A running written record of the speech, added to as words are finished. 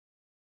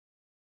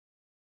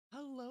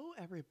Hello,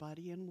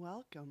 everybody, and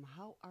welcome.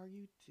 How are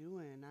you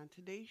doing? On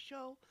today's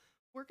show,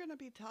 we're going to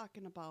be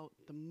talking about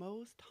the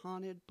most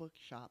haunted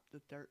bookshop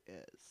that there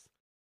is.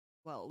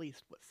 Well, at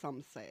least what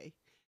some say.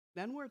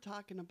 Then we're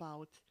talking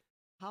about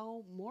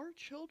how more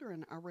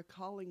children are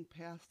recalling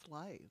past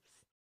lives.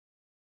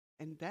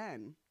 And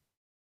then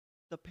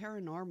the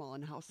paranormal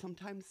and how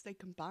sometimes they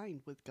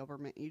combine with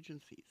government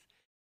agencies.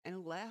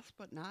 And last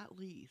but not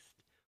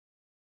least,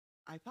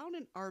 I found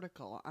an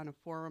article on a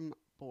forum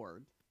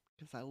board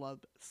because I love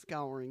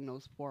scouring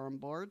those forum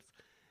boards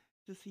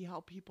to see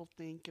how people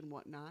think and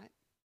whatnot.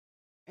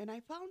 And I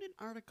found an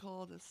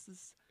article. This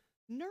is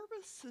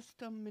nervous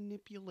system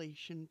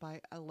manipulation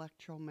by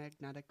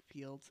electromagnetic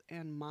fields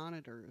and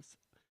monitors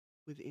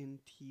within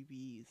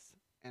TVs,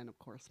 and of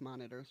course,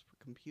 monitors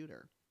for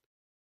computer.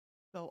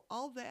 So,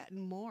 all that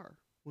and more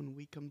when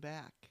we come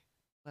back.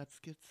 Let's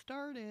get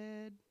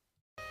started.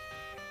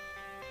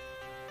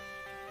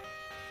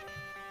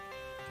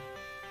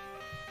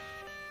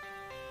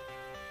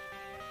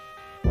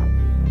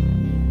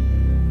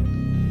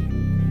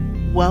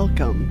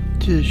 Welcome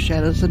to the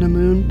Shadows of the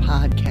Moon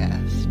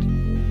podcast,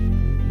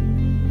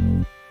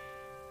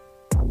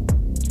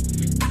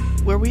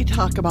 where we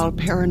talk about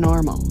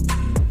paranormal,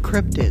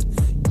 cryptids,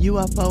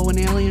 UFO and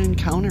alien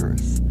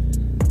encounters,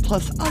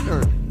 plus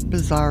other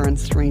bizarre and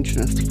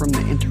strangeness from the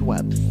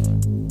interwebs.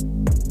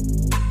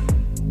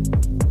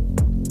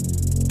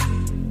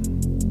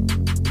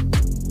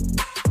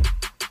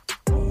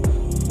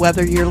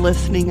 Whether you're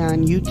listening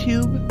on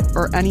YouTube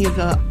or any of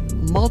the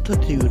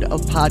multitude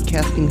of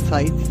podcasting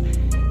sites,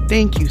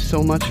 thank you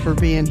so much for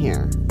being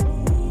here.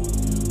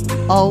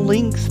 All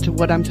links to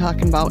what I'm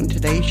talking about in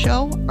today's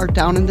show are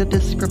down in the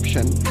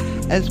description,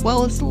 as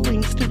well as the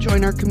links to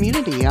join our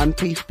community on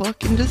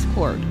Facebook and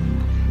Discord,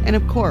 and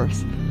of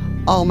course,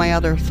 all my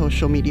other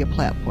social media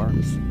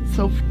platforms,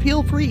 so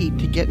feel free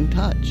to get in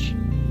touch.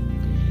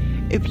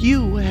 If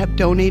you have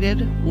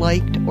donated,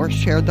 liked, or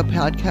shared the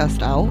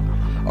podcast out,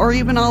 or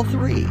even all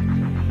three,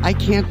 I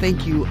can't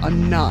thank you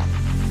enough.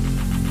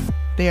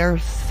 They are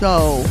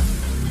so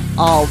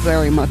all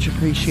very much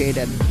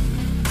appreciated.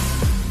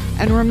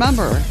 And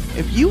remember,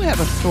 if you have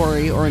a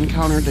story or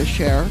encounter to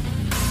share,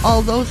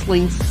 all those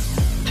links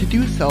to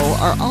do so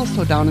are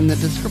also down in the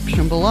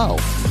description below.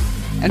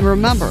 And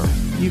remember,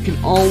 you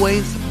can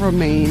always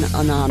remain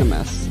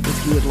anonymous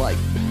if you would like.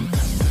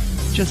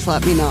 Just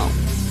let me know.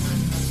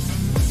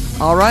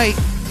 All right,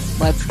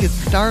 let's get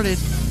started.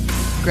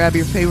 Grab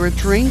your favorite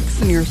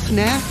drinks and your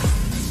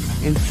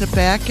snacks and sit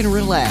back and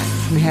relax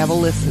and have a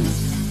listen.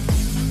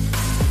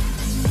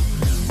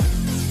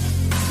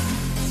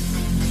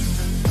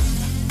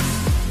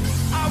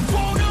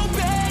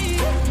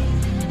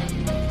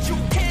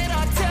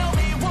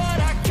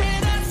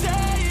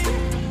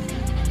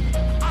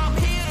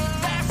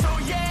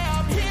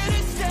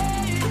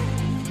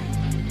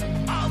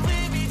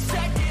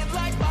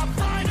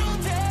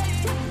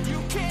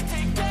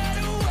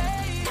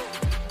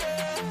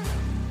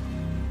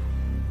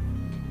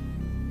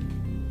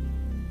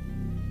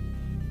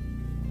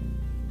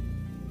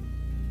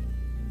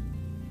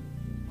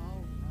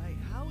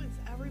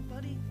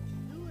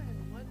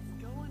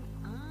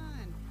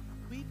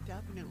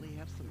 Definitely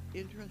have some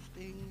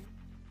interesting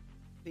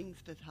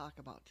things to talk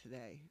about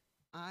today.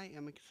 I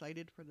am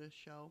excited for this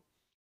show,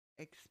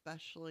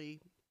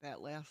 especially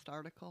that last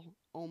article.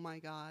 Oh my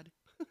God,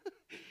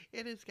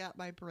 it has got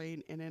my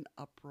brain in an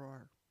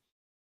uproar.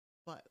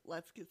 But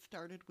let's get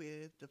started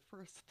with the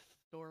first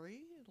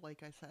story.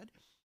 Like I said,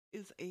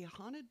 is a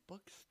haunted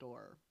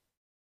bookstore.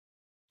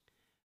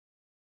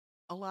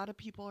 A lot of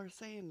people are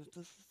saying that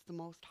this is the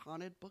most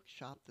haunted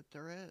bookshop that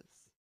there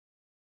is.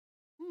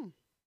 Hmm,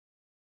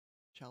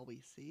 shall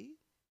we see?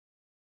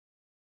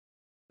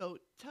 So,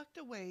 tucked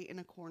away in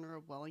a corner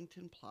of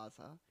Wellington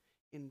Plaza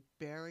in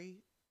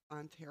Barrie,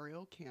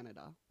 Ontario,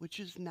 Canada, which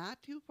is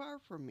not too far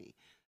from me.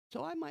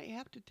 So, I might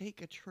have to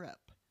take a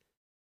trip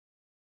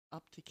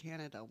up to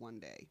Canada one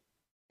day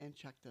and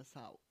check this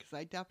out because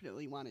I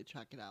definitely want to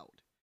check it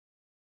out.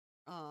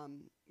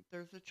 Um,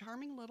 there's a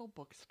charming little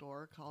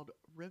bookstore called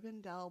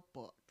Rivendell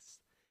Books,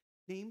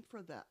 named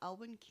for the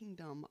elven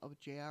kingdom of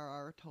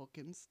J.R.R.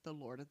 Tolkien's The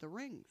Lord of the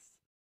Rings.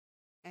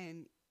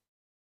 And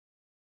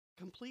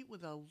complete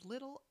with a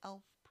little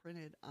elf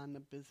printed on the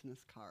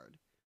business card.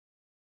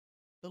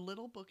 The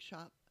little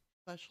bookshop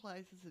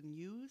specializes in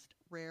used,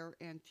 rare,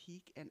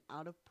 antique, and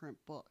out of print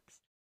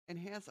books, and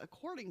has,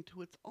 according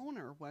to its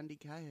owner, Wendy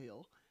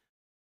Cahill,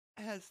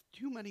 has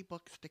too many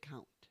books to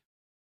count.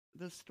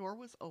 The store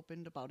was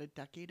opened about a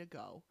decade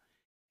ago,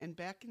 and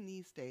back in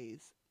these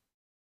days,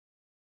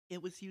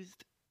 it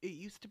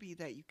used to be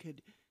that you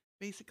could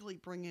basically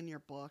bring in your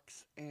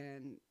books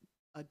and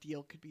a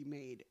deal could be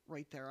made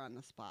right there on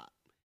the spot.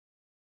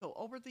 So,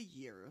 over the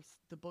years,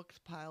 the books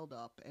piled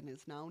up and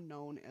is now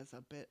known as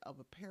a bit of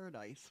a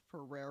paradise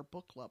for rare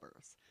book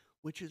lovers,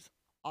 which is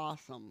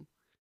awesome.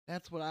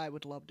 That's what I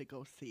would love to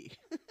go see.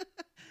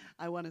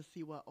 I want to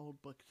see what old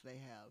books they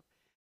have.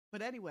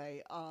 But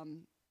anyway,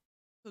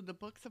 so the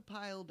books have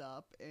piled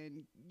up,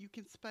 and you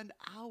can spend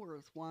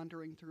hours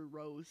wandering through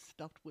rows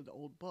stuffed with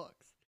old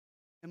books.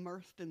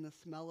 immersed in the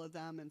smell of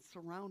them and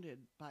surrounded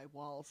by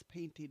walls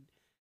painted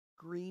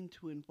green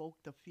to invoke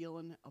the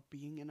feeling of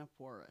being in a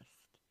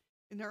forest.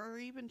 And there are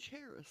even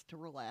chairs to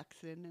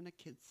relax in and a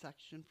kids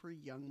section for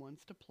young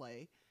ones to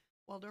play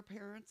while their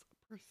parents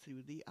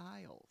pursue the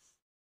aisles.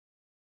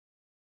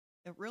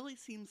 It really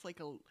seems like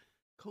a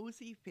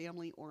cozy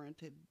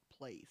family-oriented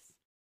place.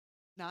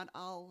 Not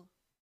all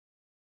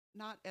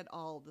not at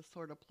all the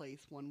sort of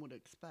place one would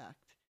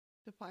expect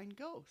to find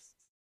ghosts.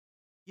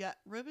 Yet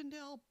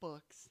Rivendell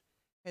Books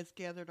has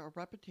gathered a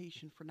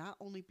reputation for not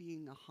only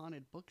being a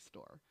haunted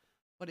bookstore,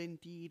 but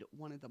indeed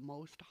one of the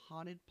most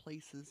haunted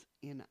places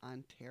in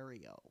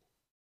Ontario.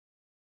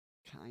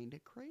 Kinda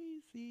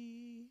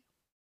crazy.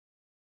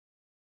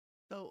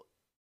 So,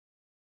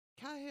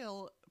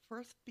 Cahill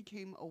first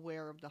became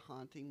aware of the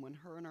haunting when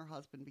her and her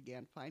husband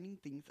began finding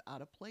things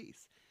out of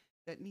place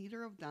that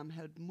neither of them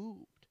had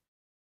moved,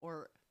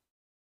 or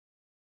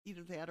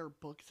either that or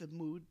books had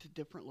moved to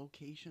different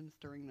locations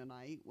during the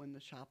night when the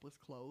shop was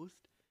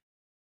closed.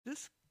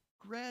 This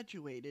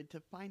graduated to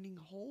finding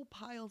whole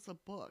piles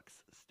of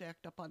books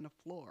stacked up on the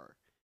floor.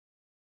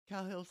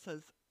 Cahill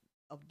says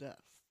of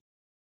this: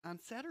 on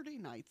Saturday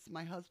nights,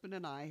 my husband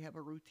and I have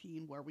a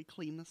routine where we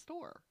clean the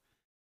store.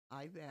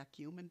 I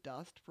vacuum and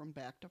dust from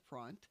back to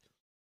front.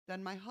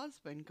 Then my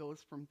husband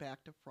goes from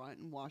back to front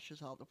and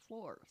washes all the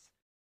floors.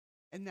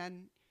 And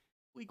then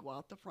we go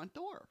out the front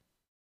door.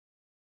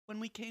 When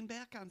we came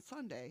back on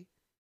Sunday,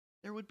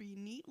 there would be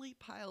neatly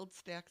piled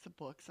stacks of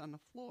books on the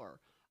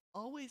floor,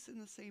 always in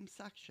the same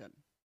section,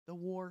 the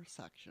war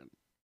section.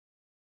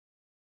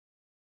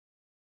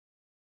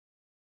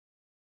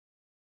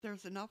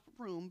 There's enough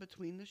room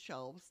between the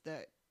shelves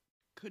that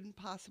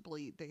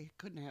they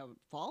couldn't have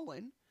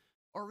fallen,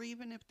 or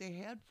even if they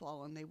had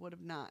fallen, they would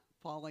have not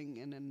fallen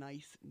in a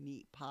nice,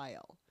 neat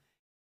pile.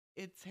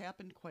 It's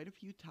happened quite a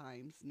few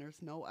times, and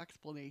there's no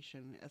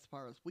explanation as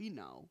far as we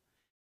know.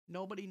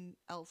 Nobody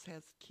else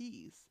has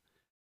keys,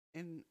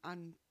 and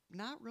I'm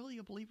not really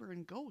a believer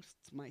in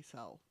ghosts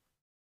myself.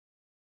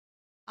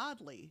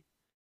 Oddly,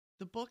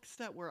 the books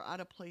that were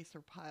out of place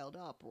or piled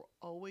up were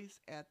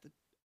always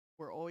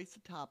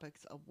the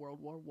topics of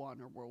World War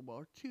I or World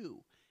War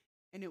II,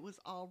 and it was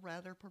all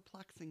rather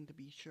perplexing to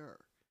be sure.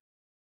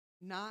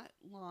 Not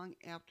long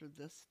after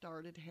this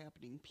started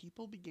happening,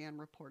 people began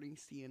reporting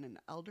seeing an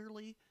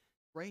elderly,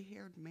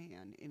 gray-haired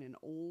man in an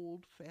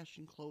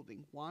old-fashioned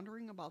clothing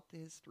wandering about the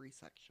history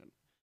section,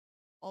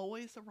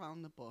 always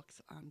around the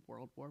books on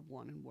World War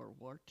I and World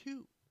War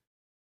II.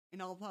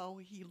 And although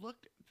he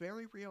looked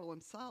very real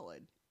and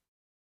solid,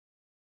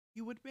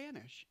 he would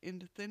vanish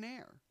into thin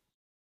air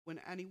when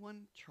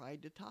anyone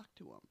tried to talk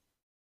to him.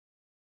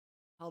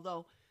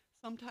 Although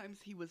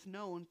sometimes he was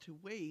known to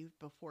wave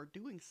before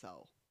doing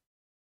so.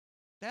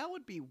 That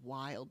would be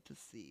wild to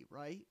see,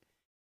 right?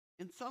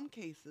 In some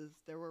cases,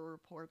 there were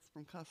reports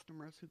from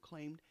customers who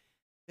claimed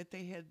that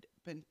they had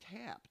been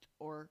tapped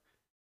or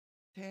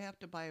to have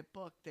to buy a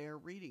book they are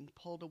reading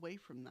pulled away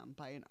from them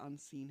by an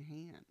unseen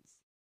hands.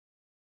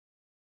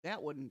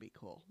 That wouldn't be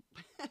cool.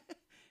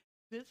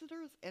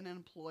 Visitors and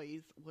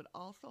employees would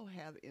also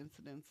have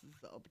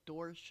incidences of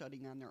doors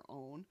shutting on their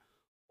own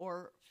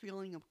or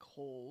feeling of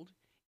cold,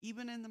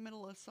 even in the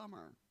middle of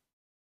summer.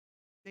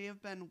 There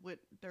have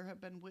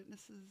been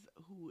witnesses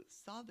who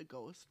saw the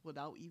ghost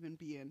without even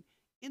being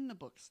in the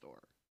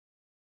bookstore.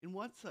 In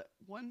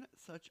one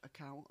such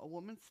account, a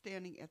woman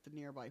standing at the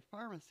nearby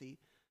pharmacy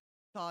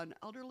saw an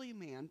elderly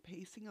man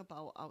pacing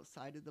about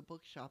outside of the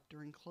bookshop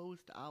during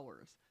closed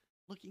hours,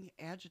 looking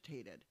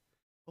agitated,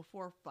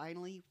 before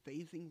finally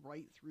phasing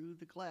right through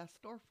the glass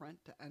storefront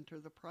to enter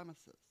the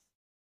premises.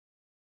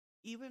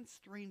 Even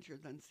stranger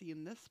than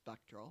seeing this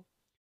spectral,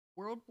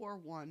 World War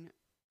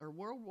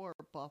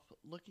buff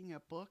looking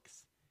at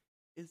books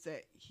is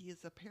that he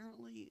is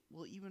apparently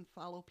will even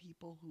follow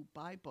people who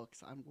buy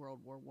books on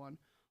World War I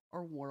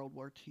or World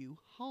War II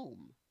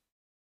home.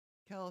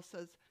 Kelly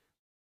says,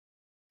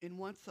 in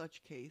one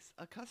such case,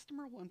 a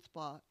customer once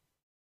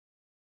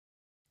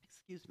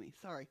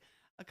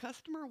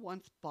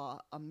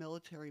bought a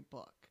military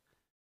book,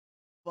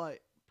 but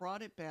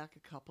brought it back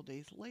a couple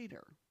days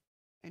later,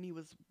 and he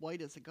was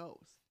white as a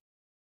ghost.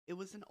 It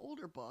was an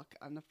older book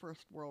on the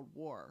First World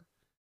War.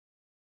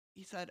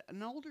 He said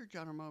an older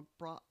gentleman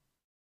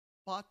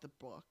bought the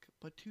book,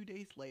 but 2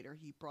 days later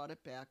he brought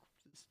it back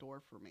to the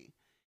store for me.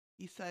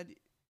 He said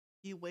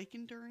he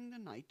awakened during the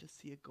night to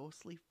see a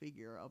ghostly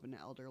figure of an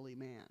elderly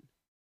man.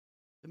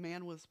 The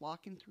man was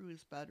walking through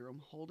his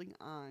bedroom holding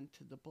on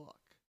to the book.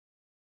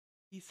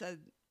 He said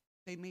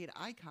they made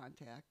eye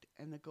contact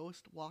and the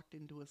ghost walked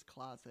into his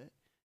closet,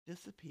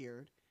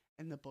 disappeared,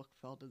 and the book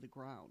fell to the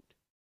ground.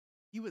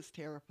 He was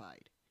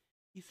terrified.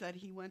 He said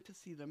he went to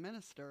see the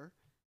minister,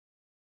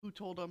 who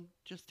told him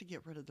just to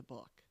get rid of the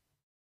book.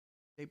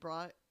 They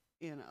brought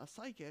in a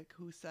psychic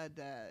who said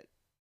that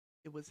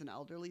it was an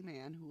elderly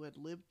man who had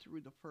lived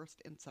through the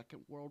First and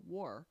Second World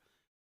War,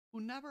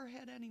 who never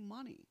had any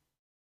money.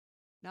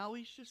 Now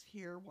he's just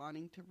here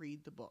wanting to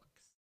read the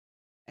books.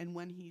 And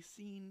when he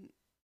seen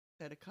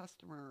that a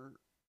customer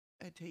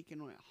had taken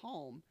it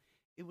home,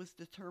 It was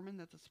determined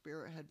that the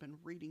spirit had been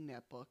reading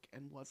that book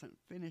and wasn't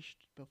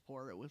finished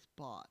before it was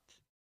bought.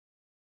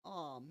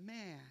 Oh,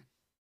 man.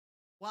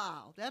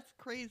 Wow, that's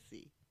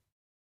crazy.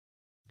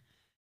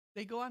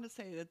 They go on to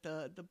say that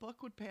the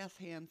book would pass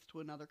hands to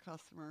another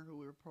customer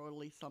who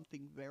reportedly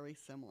something very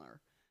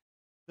similar.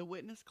 The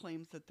witness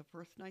claims that the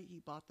first night he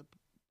brought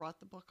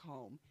the book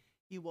home,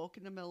 he woke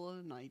in the middle of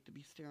the night to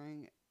be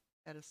staring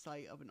at a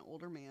sight of an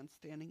older man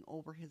standing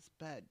over his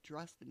bed,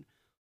 dressed in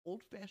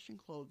old-fashioned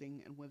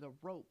clothing and with a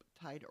rope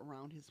tied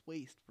around his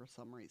waist for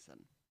some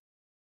reason.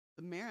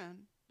 The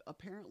man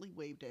apparently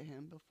waved at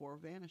him before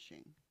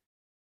vanishing.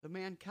 The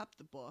man kept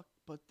the book,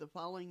 but the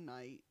following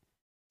night,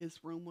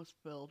 his room was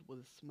filled with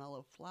a smell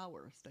of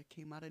flowers that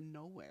came out of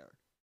nowhere.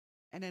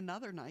 And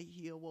another night,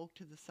 he awoke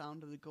to the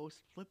sound of the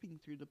ghost flipping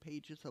through the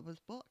pages of his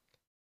book.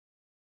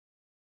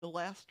 The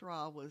last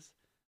straw was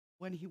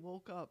when he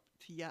woke up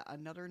to yet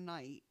another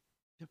night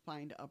to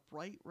find a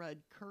bright red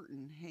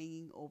curtain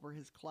hanging over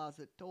his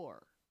closet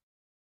door.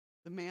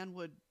 The man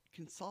would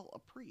consult a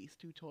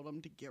priest who told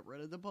him to get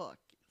rid of the book,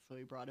 so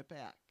he brought it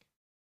back.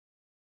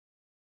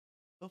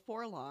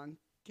 Before long,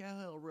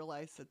 Cahill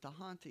realized that the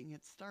haunting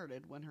had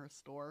started when her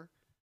store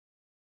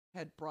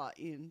had brought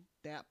in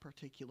that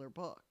particular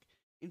book,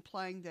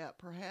 implying that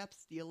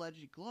perhaps the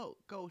alleged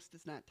ghost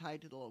is not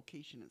tied to the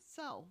location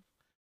itself,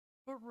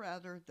 but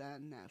rather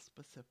than that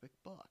specific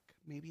book.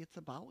 Maybe it's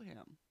about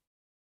him.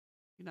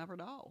 You never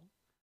know.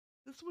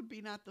 This wouldn't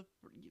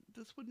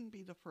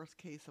be the first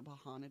case of a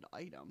haunted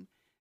item,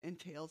 and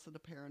tales of the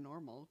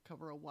paranormal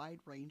cover a wide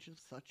range of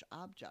such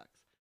objects,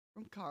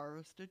 from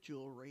cars to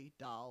jewelry,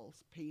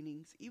 dolls,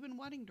 paintings, even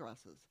wedding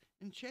dresses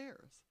and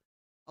chairs,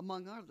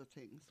 among other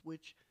things,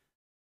 which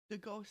the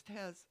ghost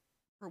has,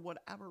 for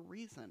whatever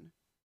reason,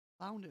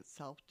 bound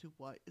itself to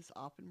what is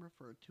often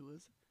referred to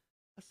as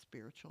a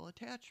spiritual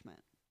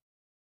attachment.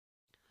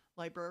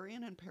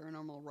 Librarian and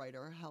paranormal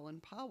writer Helen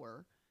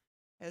Power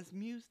has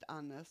mused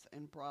on this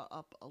and brought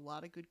up a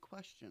lot of good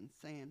questions,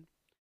 saying,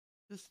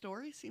 the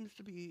story seems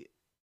to be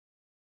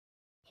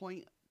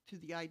point to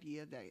the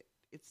idea that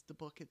it's the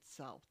book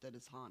itself that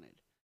is haunted.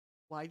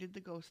 Why did the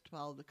ghost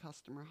follow the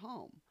customer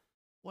home?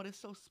 What is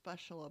so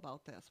special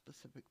about that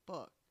specific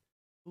book?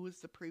 Who is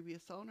the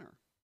previous owner?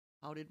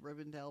 How did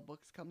Rivendell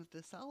Books come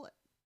to sell it?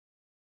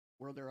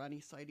 Were there any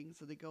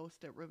sightings of the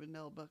ghost at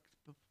Rivendell Books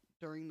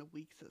during the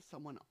weeks that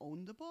someone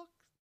owned the book?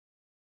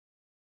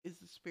 Is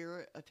the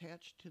spirit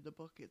attached to the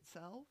book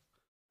itself?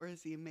 Or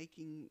is he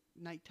making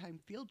nighttime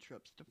field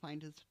trips to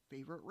find his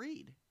favorite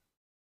read?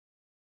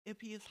 If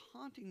he is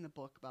haunting the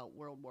book about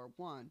World War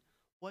I,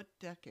 what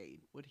decade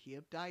would he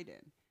have died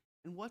in?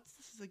 And what's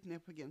the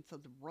significance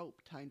of the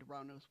rope tied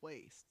around his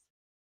waist?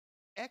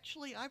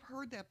 Actually, I've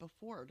heard that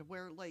before, to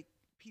where, like,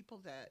 people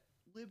that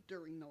lived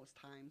during those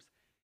times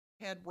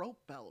had rope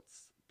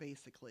belts,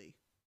 basically.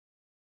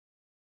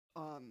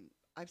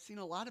 I've seen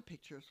a lot of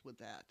pictures with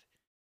that.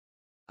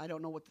 I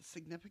don't know what the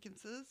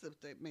significance is.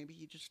 Maybe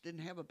he just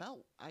didn't have a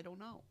belt. I don't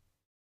know.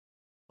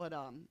 But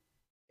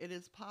it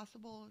is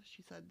possible,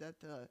 she said,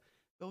 that the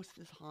ghost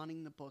is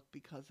haunting the book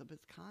because of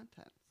its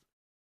contents,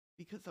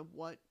 because of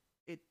what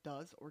it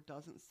does or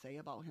doesn't say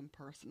about him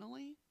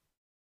personally.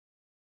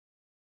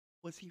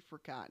 Was he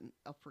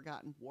a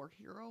forgotten war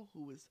hero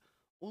who was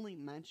only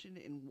mentioned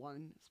in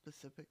one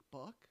specific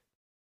book?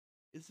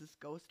 Is this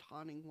ghost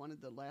haunting one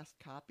of the last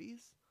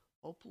copies?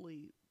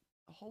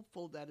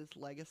 Hopeful that his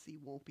legacy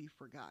won't be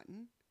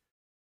forgotten.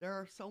 There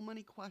are so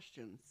many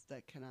questions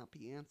that cannot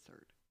be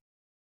answered.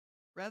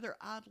 Rather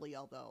oddly,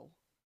 although,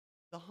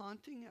 the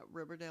haunting at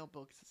Riverdale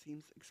Books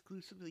seems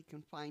exclusively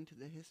confined to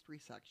the history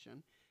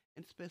section,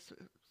 and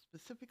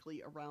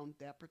specifically around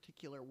that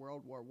particular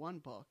World War I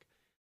book.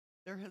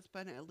 There has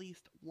been at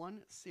least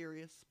one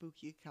serious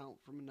spooky account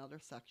from another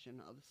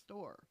section of the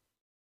store,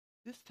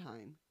 this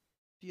time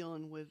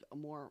dealing with a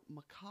more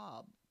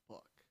macabre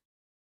book.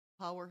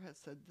 Power has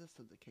said this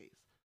of the case.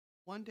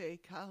 One day,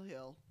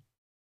 Cahill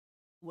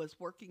was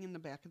working in the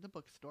back of the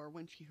bookstore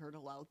when she heard a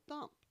loud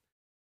thump.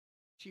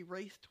 She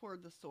raced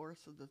toward the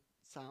source of the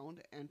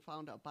sound and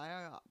found a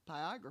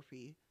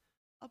biography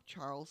of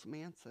Charles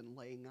Manson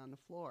laying on the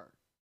floor,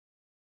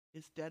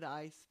 his dead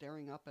eyes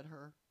staring up at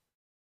her.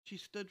 She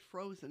stood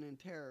frozen in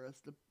terror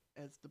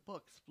as the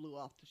books flew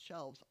off the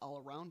shelves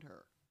all around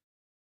her.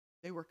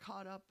 They were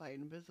caught up by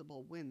an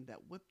invisible wind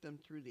that whipped them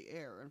through the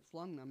air and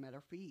flung them at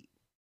her feet.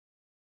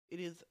 It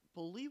is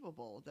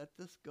believable that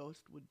this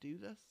ghost would do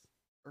this?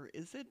 Or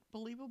is it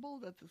believable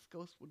that this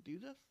ghost would do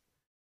this?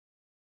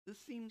 This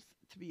seems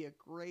to be a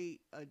great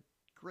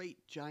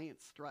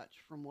giant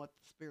stretch from what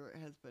the spirit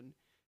has been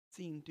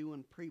seen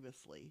doing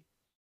previously.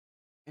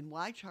 And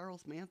why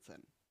Charles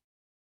Manson?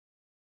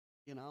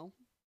 You know?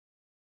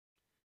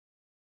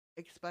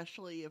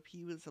 Especially if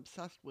he was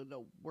obsessed with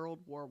a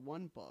World War I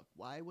book.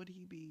 Why would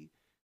he be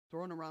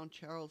throwing around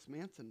Charles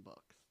Manson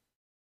books?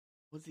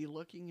 Was he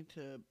looking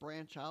to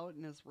branch out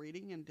in his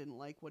reading and didn't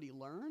like what he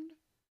learned?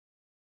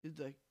 Did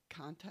the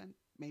content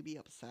maybe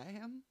upset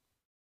him?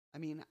 I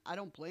mean, I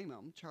don't blame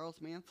him.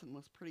 Charles Manson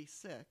was pretty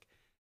sick.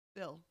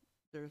 Still,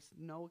 there's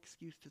no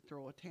excuse to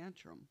throw a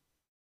tantrum.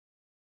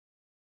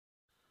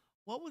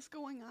 what was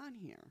going on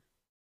here,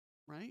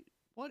 right?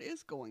 What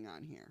is going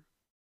on here?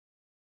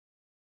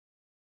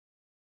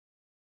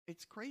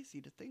 It's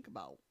crazy to think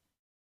about.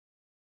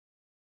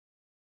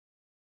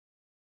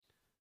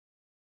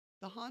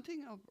 The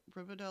Haunting of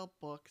Riverdale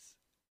books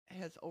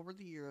has over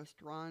the years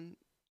drawn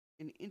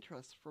an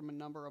interest from a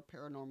number of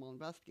paranormal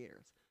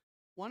investigators.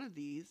 One of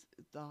these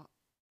is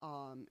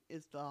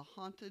the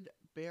Haunted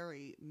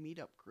Barry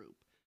Meetup Group,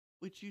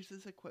 which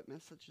uses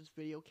equipment such as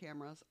video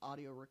cameras,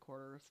 audio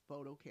recorders,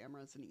 photo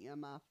cameras, and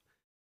EMF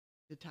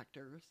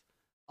detectors.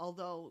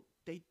 Although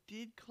they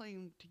did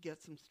claim to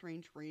get some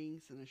strange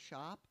readings in a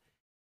shop,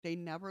 they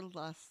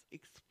nevertheless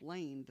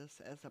explained this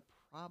as a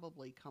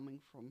probably coming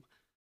from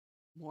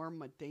more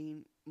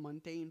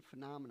mundane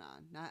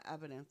phenomenon, not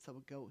evidence of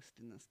a ghost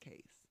in this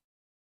case.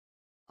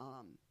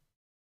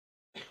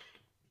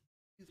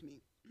 Excuse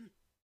me.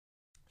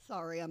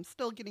 Sorry, I'm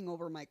still getting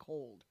over my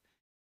cold.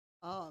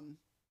 Um,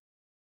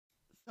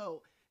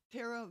 so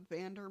Tara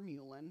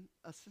Vandermeulen,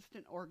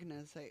 assistant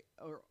organizer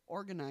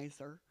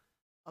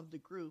of the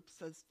group,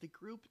 says the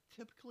group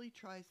typically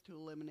tries to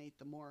eliminate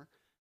the more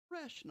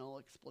rational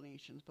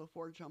explanations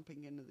before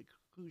jumping into the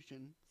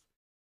conclusions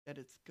that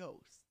it's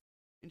ghosts.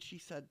 And she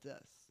said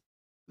this: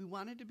 we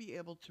wanted to be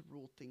able to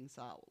rule things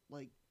out,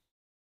 like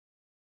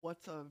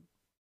what's a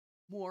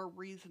more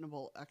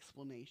reasonable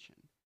explanation.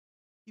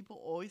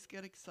 People always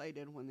get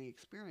excited when they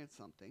experience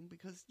something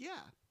because,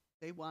 yeah,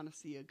 they want to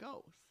see a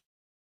ghost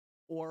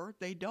or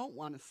they don't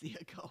want to see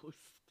a ghost.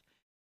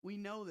 We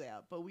know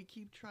that, but we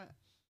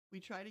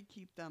try to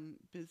keep them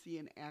busy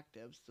and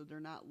active so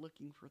they're not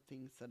looking for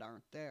things that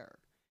aren't there.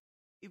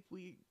 If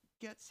we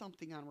get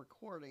something on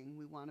recording,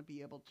 we want to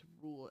be able to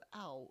rule it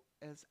out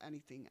as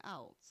anything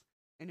else.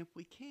 And if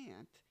we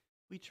can't,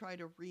 we try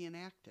to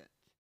reenact it.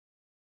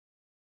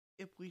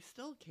 If we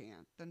still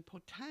can't, then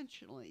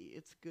potentially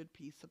it's a good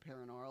piece of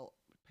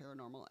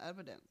paranormal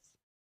evidence.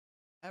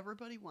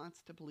 Everybody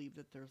wants to believe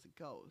that there's a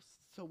ghost,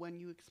 so when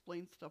you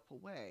explain stuff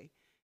away,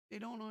 they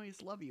don't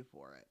always love you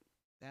for it.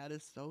 That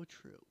is so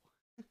true.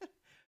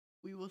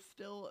 We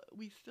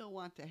still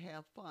want to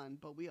have fun,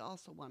 but we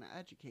also want to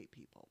educate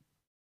people.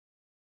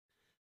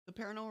 The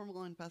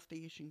Paranormal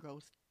Investigation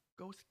Ghost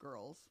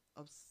Girls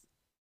of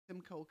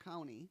Simcoe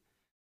County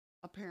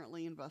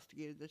apparently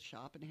investigated the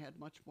shop and had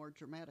much more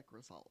dramatic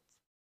results.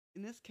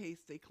 In this case,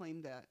 they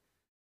claimed that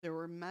there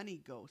were many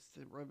ghosts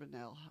in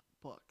Riverdale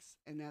books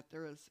and that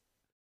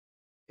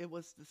it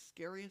was the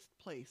scariest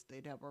place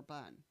they'd ever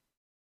been.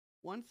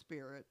 One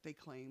spirit, they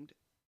claimed,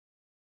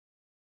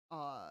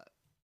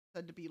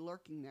 said to be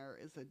lurking there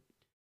is a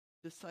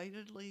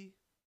decidedly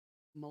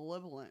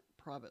malevolent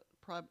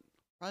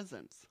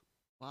presence.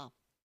 Wow.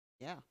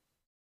 Yeah.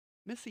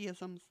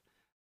 Missyisms,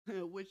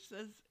 which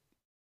says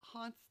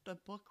haunts the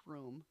book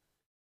room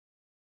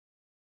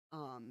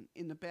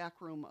in the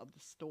back room of the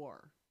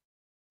store.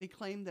 They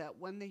claim that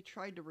when they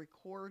tried to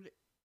record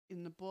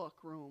in the book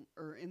room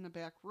or in the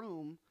back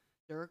room,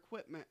 their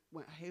equipment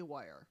went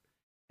haywire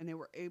and they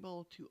were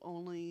able to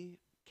only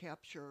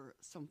capture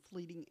some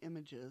fleeting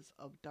images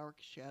of dark,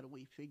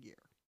 shadowy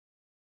figure.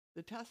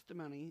 The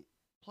testimony,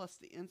 plus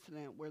the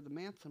incident where the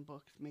Manson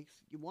books, makes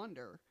you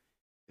wonder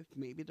if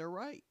maybe they're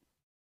right.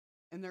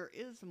 And there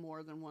is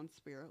more than one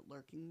spirit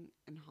lurking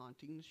and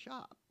haunting the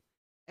shop.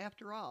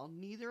 After all,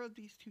 neither of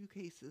these two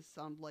cases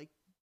sound like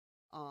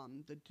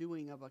the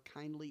doing of a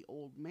kindly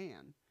old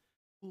man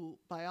who,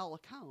 by all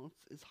accounts,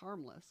 is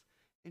harmless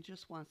and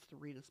just wants to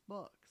read his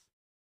books.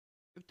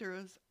 If there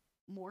is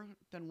more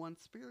than one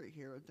spirit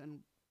here, then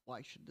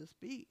why should this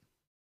be?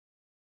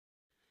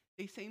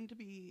 There seem to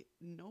be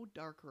no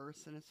darker or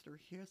sinister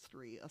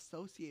history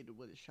associated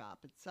with the shop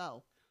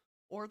itself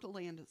or the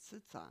land it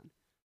sits on.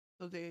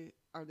 So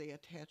are they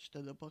attached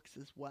to the books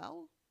as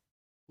well?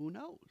 Who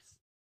knows?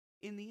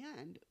 In the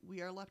end,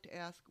 we are left to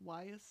ask,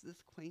 why is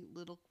this quaint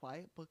little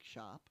quiet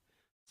bookshop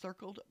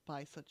circled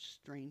by such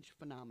strange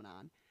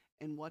phenomenon,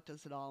 and what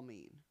does it all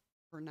mean?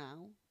 For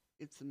now,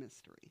 it's a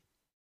mystery.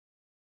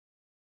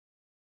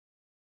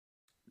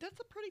 That's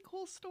a pretty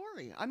cool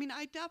story. I mean,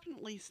 I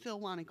definitely still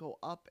want to go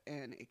up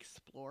and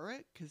explore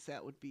it because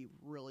that would be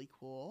really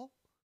cool.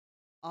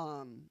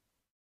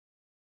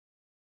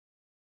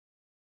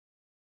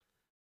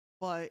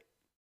 But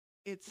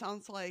it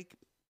sounds like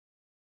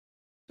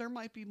there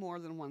might be more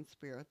than one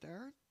spirit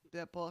there.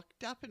 That book,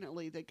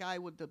 definitely the guy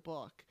with the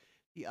book,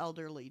 the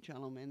elderly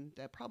gentleman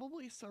that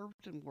probably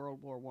served in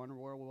World War I,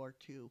 World War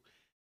II.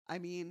 I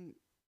mean,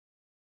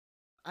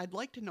 I'd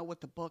like to know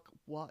what the book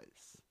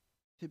was,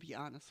 to be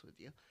honest with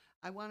you.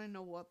 I want to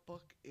know what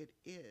book it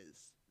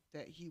is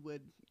that he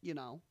would,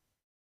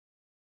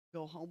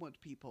 go home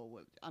with people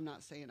with. I'm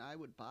not saying I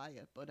would buy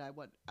it, but I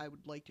would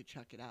like to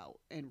check it out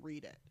and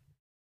read it.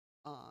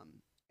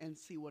 And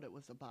see what it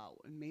was about.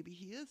 And maybe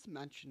he is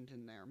mentioned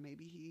in there.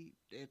 Maybe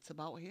it's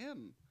about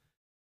him.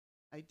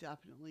 I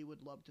definitely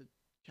would love to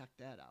check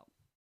that out.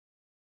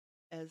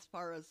 As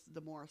far as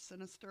the more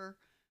sinister,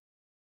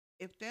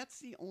 if that's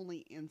the only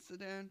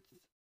incident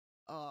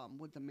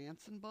with the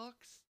Manson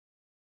books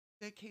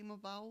that came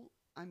about,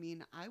 I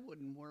mean, I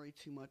wouldn't worry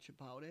too much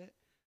about it.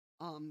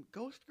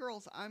 Ghost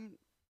Girls,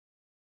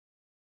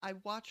 I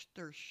watched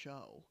their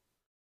show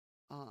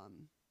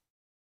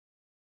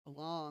a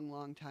long,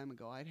 long time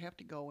ago. I'd have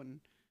to go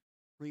and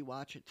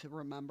rewatch it to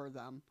remember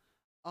them.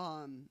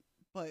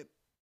 But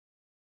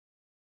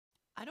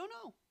I don't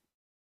know.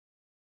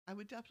 I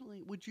would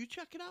definitely. Would you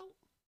check it out?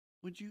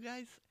 Would you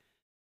guys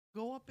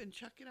go up and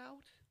check it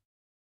out?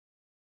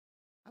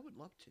 I would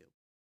love to.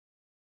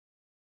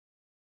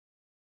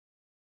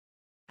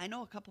 I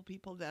know a couple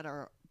people that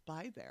are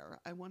by there.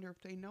 I wonder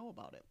if they know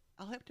about it.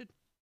 I'll have to.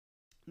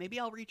 Maybe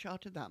I'll reach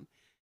out to them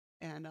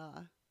and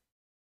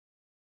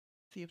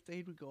see if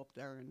they would go up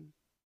there and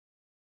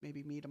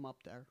maybe meet them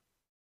up there.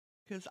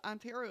 Because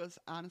Ontario is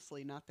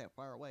honestly not that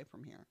far away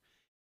from here.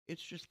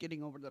 It's just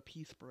getting over the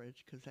Peace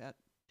Bridge because that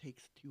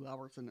takes 2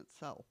 hours in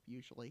itself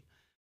usually.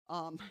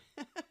 Um,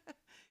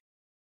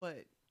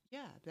 but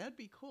yeah, that'd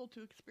be cool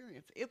to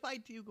experience. If I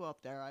do go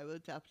up there, I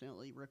would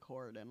definitely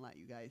record and let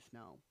you guys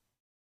know.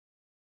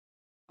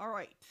 All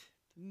right,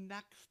 the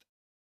next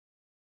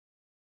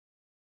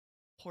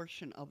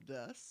portion of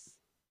this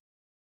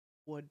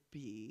would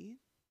be.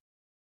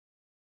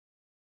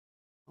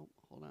 Oh,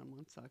 hold on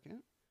one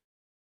second.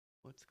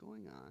 What's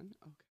going on?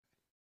 Okay.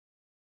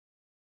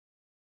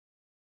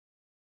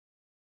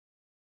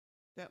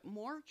 That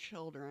more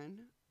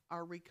children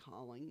are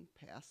recalling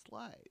past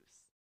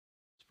lives.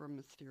 It's from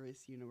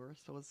Mysterious Universe.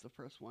 So it's the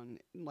first one.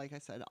 Like I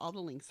said, all the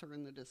links are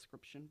in the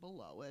description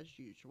below as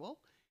usual.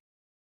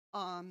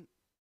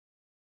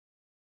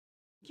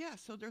 Yeah,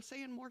 so they're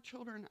saying more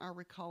children are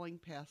recalling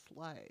past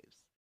lives.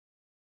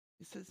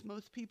 It says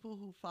most people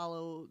who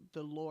follow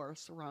the lore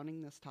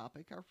surrounding this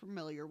topic are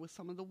familiar with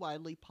some of the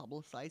widely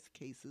publicized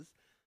cases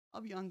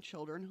of young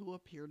children who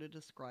appear to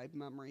describe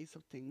memories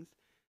of things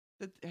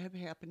that have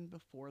happened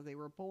before they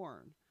were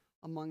born.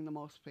 Among the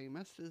most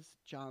famous is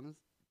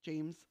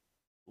James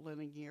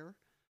Lanier,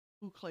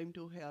 who claimed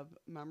to have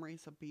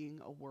memories of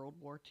being a World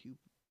War II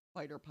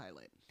fighter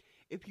pilot.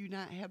 If you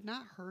have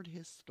not heard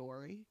his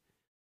story,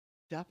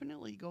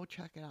 definitely go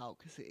check it out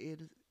because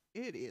it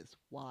is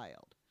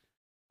wild.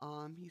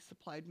 He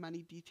supplied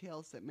many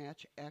details that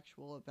match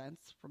actual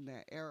events from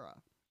that era.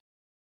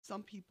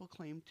 Some people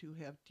claim to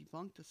have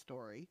debunked the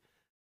story,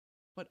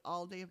 but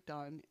all they have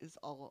done is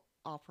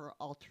offer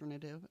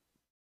alternative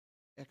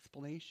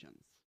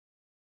explanations.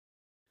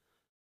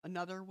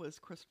 Another was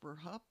Christopher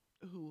Hupp,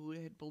 who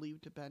had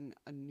believed to have been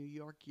a New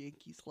York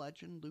Yankees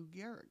legend, Lou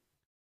Gehrig,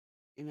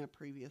 in a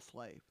previous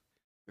life.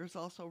 There's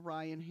also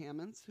Ryan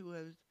Hammonds, who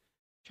has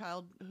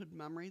childhood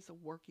memories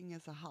of working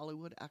as a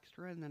Hollywood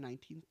extra in the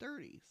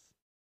 1930s.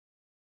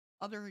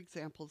 Other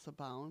examples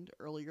abound.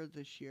 Earlier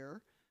this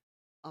year,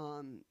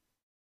 who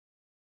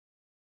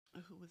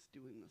was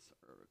doing this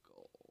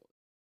article?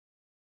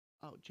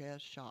 Oh,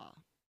 Jazz Shaw.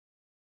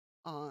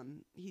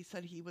 He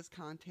said he was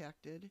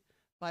contacted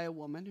by a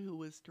woman who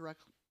was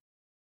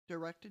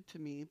directed to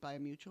me by a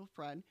mutual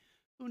friend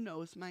who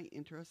knows my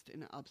interest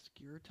in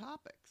obscure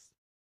topics.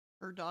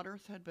 Her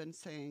daughters had been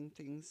saying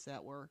things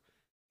that were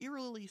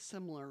eerily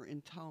similar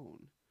in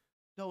tone.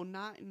 Though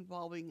not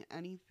involving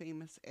any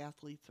famous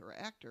athletes or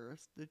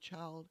actors, the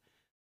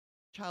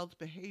child's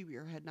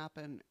behavior had not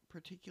been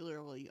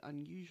particularly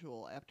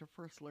unusual after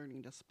first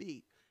learning to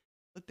speak,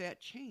 but that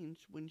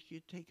changed when she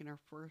had taken her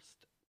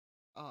first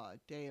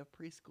day of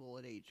preschool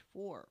at age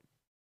 4.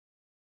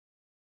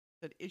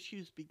 That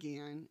issues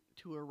began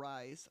to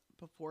arise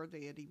before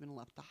they had even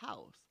left the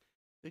house.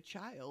 The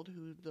child,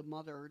 who the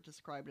mother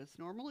described as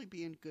normally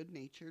being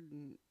good-natured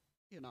and,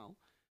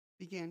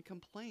 began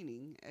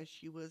complaining as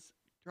she was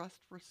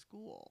dressed for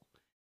school,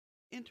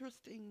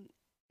 insisting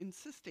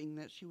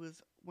that she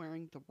was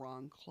wearing the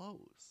wrong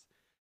clothes.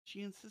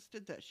 She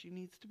insisted that she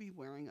needs to be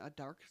wearing a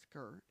dark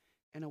skirt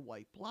and a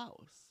white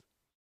blouse.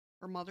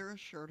 Her mother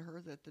assured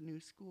her that the new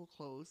school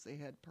clothes they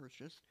had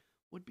purchased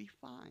would be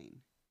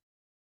fine.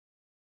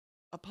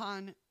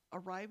 Upon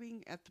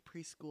arriving at the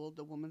preschool,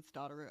 the woman's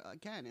daughter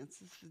again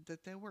insisted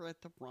that they were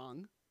at the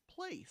wrong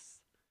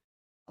place.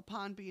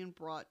 Upon being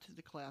brought to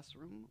the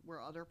classroom where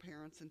other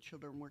parents and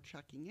children were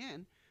checking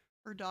in,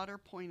 her daughter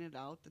pointed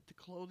out that the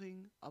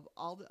clothing of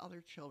all the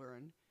other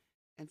children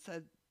and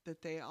said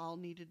that they all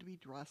needed to be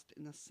dressed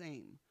in the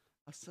same.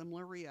 A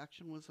similar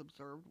reaction was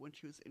observed when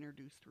she was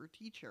introduced to her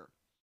teacher.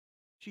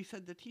 She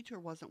said the teacher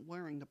wasn't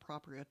wearing the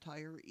proper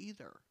attire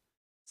either,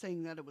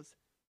 saying that it was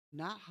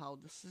not how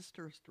the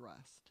sisters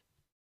dressed.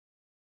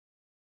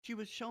 She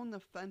was shown the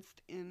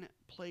fenced-in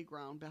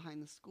playground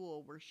behind the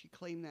school where she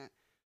claimed that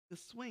the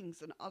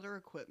swings and other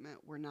equipment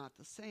were not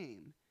the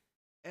same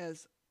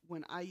as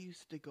when I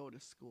used to go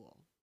to school.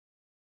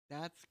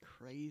 That's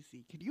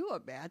crazy. Can you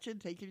imagine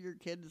taking your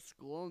kid to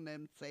school and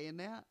then saying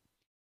that?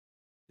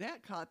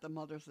 That caught the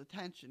mother's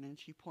attention, and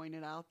she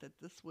pointed out that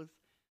this was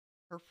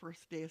her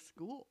first day of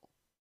school.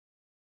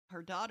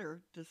 Her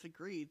daughter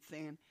disagreed,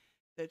 saying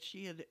that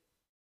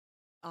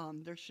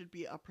there should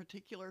be a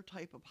particular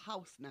type of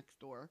house next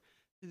door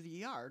to the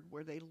yard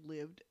where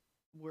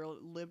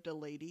lived a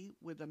lady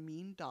with a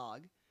mean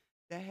dog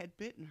that had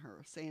bitten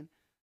her, saying,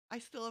 "I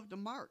still have the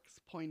marks,"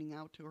 pointing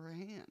out to her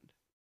hand.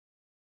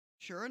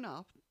 Sure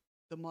enough,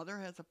 The mother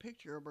has a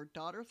picture of her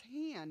daughter's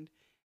hand,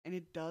 and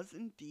it does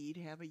indeed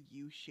have a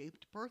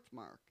U-shaped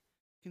birthmark,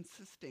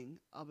 consisting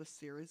of a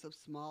series of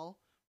small,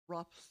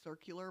 rough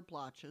circular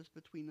blotches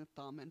between the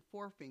thumb and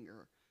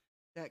forefinger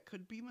that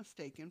could be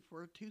mistaken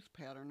for a tooth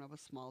pattern of a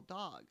small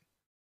dog.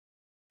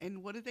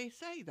 And what do they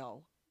say,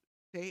 though?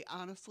 They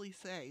honestly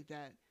say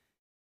that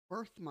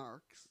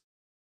birthmarks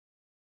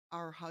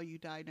are how you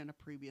died in a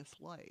previous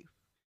life.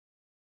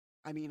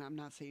 I mean, I'm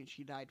not saying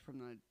she died from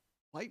the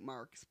bite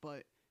marks,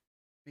 but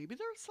maybe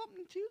there's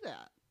something to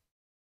that.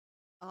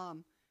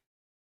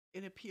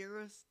 It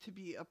appears to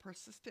be a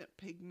persistent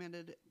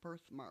pigmented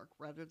birthmark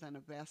rather than a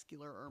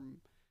vascular or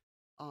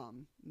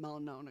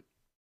melanonic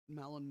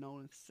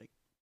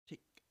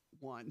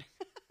one.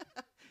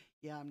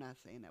 Yeah, I'm not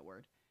saying that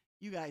word.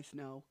 You guys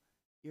know.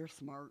 You're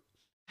smart.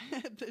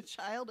 The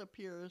child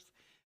appears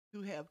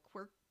to have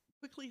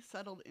quickly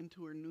settled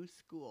into her new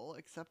school,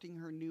 accepting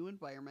her new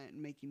environment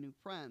and making new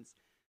friends.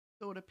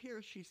 So it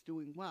appears she's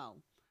doing well.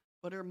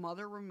 But her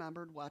mother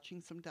remembered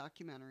watching some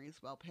documentaries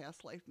about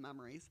past life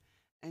memories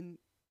and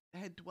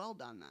had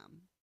dwelled on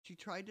them. She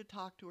tried to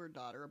talk to her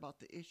daughter about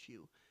the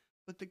issue,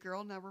 but the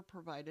girl never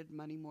provided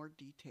many more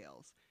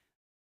details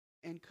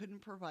and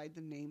couldn't provide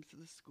the names of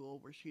the school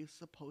where she is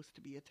supposed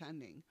to be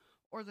attending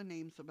or the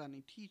names of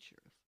any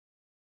teachers.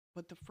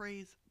 But the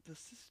phrase, the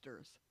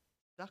sisters,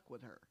 stuck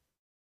with her,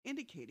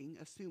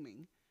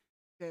 assuming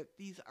that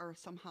these are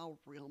somehow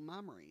real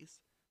memories,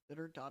 that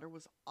her daughter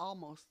was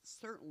almost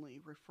certainly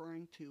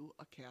referring to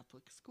a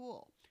Catholic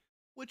school,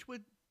 which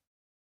would,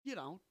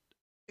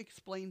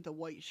 explain the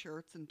white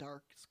shirts and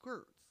dark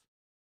skirts.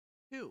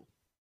 2.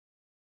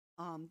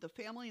 The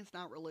family is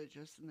not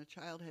religious, and the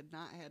child had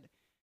not had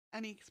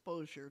any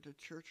exposure to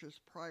churches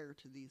prior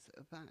to these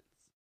events.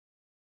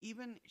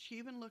 She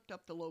even looked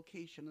up the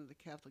location of the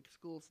Catholic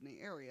schools in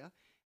the area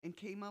and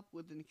came up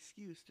with an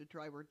excuse to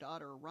drive her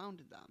daughter around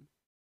to them,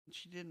 and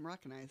she didn't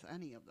recognize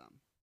any of them.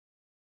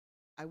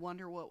 I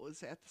wonder what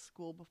was at the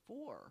school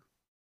before.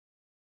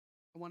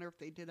 I wonder if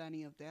they did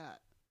any of that,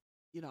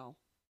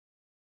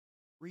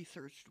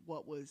 researched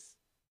what was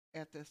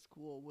at this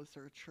school. Was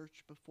there a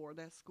church before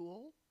that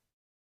school?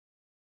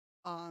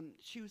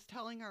 She was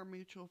telling our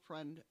mutual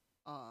friend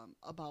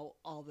about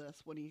all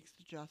this when he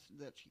suggested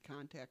that she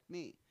contact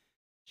me.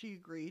 She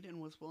agreed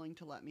and was willing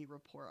to let me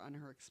report on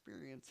her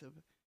experience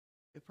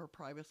if her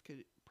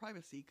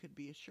privacy could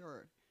be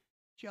assured.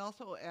 She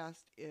also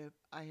asked if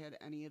I had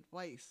any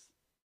advice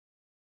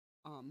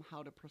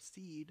how to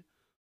proceed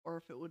or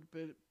if it would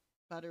be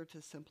better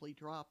to simply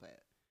drop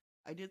it.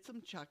 I did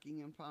some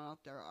checking and found out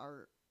there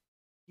are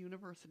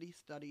university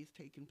studies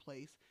taking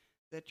place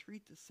that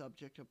treat the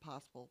subject of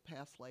possible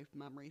past life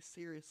memories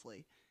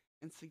seriously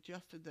and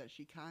suggested that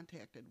she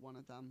contacted one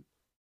of them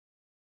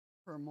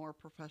for more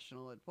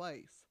professional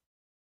advice.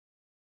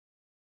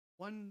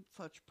 One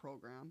such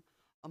program,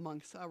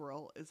 among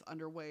several, is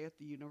underway at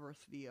the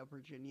University of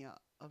Virginia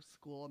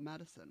School of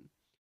Medicine,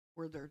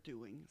 where they're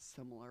doing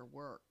similar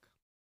work.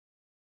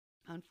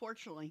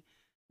 Unfortunately,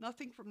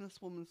 nothing from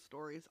this woman's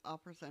stories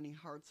offers any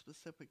hard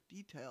specific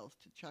details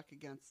to check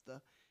against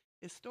the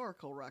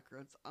historical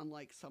records,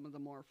 unlike some of the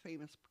more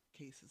famous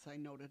cases I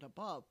noted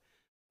above.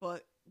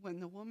 But when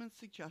the woman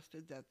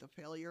suggested that the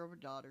failure of her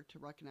daughter to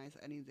recognize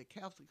any of the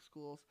Catholic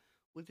schools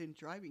within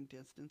driving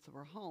distance of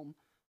her home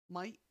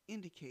might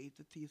indicate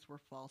that these were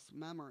false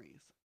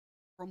memories.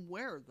 From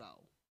where,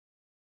 though?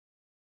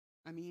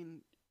 I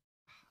mean,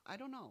 I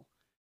don't know.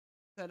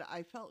 That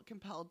I felt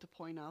compelled to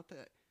point out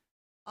that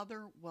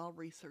other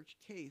well-researched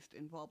cases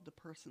involved the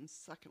person's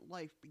second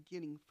life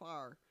beginning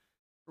far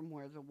from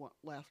where the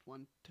last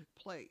one took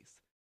place,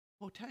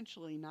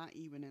 potentially not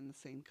even in the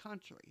same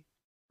country.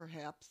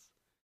 Perhaps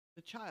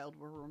the child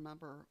will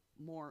remember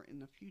more in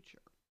the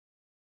future.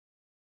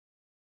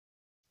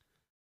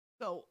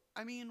 So,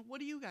 I mean,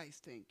 what do you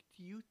guys think?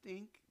 Do you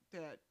think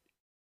that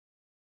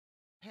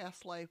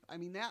past life,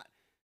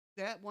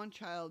 that one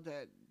child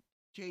that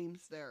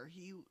James there,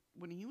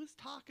 when he was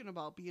talking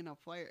about being a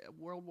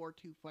World War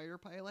II fighter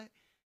pilot,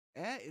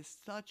 that is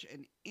such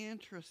an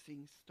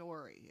interesting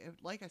story.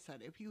 Like I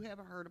said, if you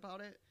haven't heard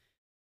about it,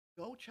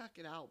 go check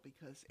it out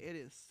because it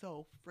is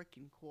so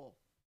freaking cool.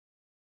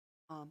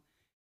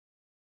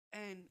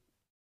 And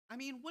I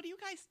mean, what do you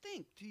guys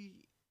think?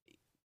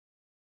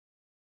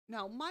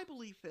 Now, my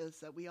belief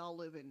is that we all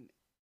live in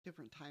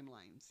different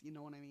timelines. You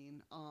know what I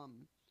mean?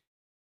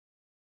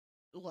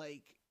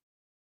 Like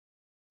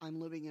I'm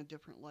living a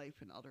different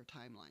life in other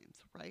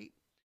timelines, right?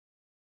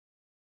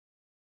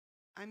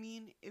 I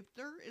mean, if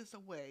there is a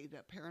way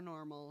that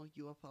paranormal,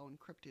 UFO,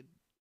 encrypted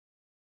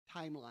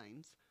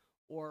timelines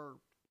or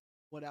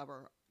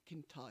whatever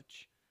can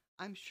touch,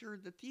 I'm sure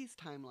that these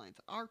timelines,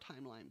 our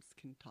timelines,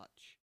 can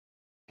touch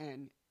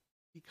and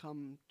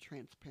become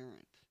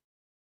transparent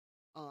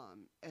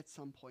at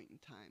some point in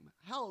time.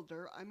 Hell,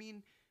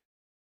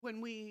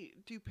 when we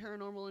do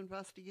paranormal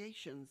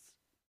investigations,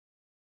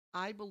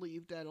 I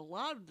believe that a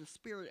lot of the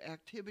spirit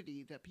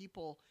activity that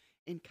people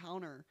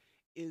encounter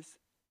is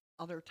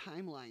other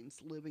timelines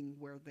living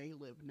where they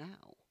live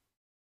now.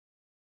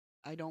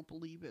 I don't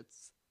believe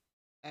it's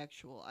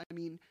actual. I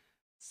mean,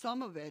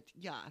 some of it,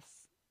 yes,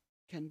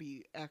 can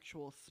be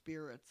actual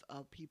spirits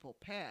of people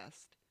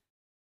past,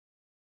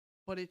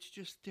 but it's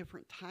just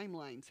different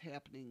timelines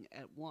happening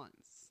at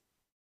once.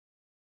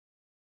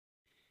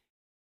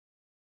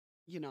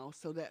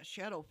 So that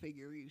shadow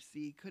figure you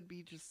see could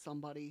be just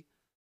somebody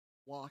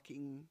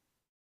walking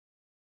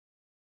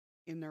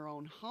in their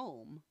own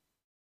home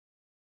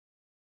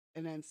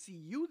and then see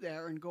you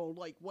there and go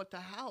like, what the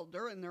hell?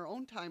 They're in their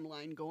own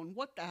timeline going,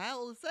 what the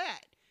hell is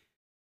that?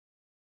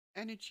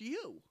 And it's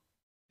you.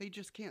 They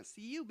just can't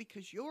see you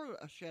because you're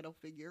a shadow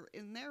figure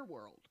in their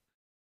world.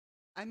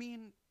 I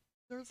mean,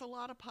 there's a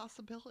lot of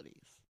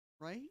possibilities,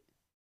 right?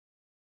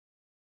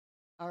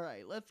 All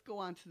right, let's go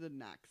on to the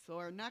next. So,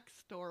 our next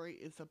story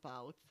is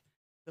about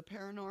the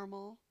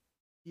paranormal,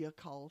 the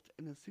occult,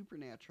 and the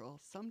supernatural.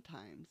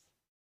 Sometimes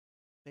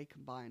they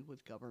combine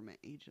with government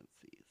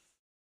agencies.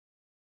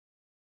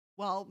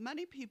 While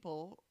many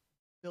people,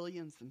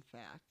 billions in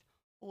fact,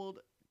 hold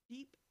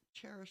deep,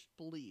 cherished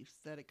beliefs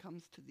that it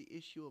comes to the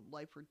issue of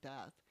life or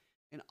death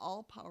and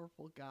all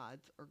powerful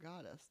gods or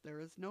goddess, there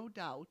is no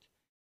doubt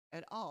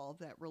at all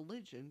that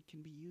religion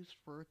can be used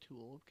for a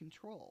tool of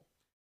control.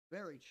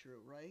 Very true,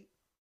 right?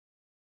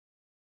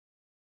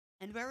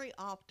 And very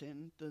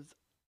often does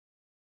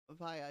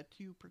via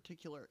two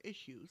particular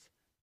issues,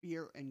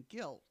 fear and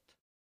guilt.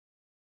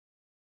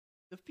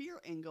 The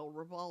fear angle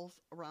revolves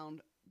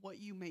around what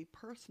you may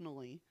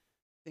personally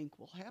think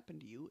will happen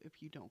to you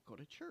if you don't go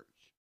to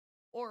church,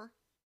 or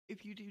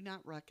if you do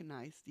not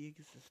recognize the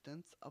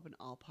existence of an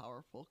all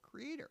powerful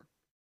creator.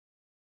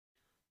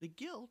 The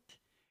guilt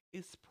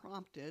is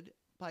prompted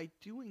by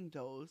doing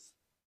those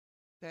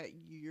that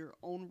your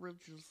own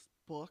religious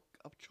book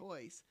of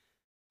choice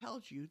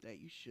tells you that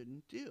you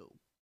shouldn't do.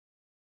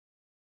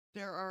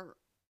 There are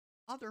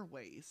other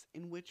ways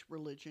in which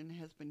religion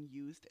has been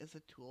used as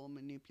a tool of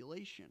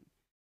manipulation,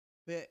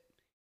 but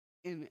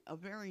in a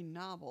very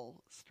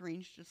novel,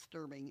 strange,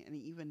 disturbing, and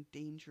even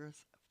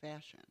dangerous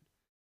fashion.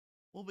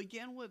 We'll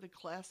begin with a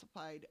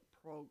classified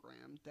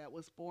program that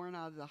was born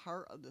out of the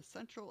heart of the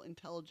Central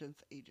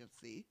Intelligence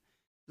Agency,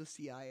 the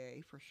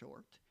CIA for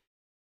short.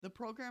 The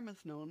program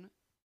is known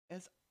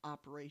as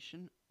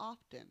Operation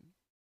Often,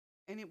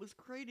 and it was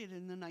created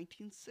in the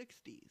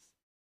 1960s.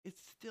 It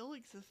still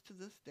exists to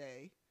this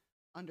day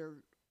under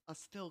a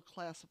still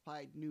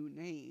classified new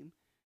name.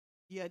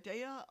 The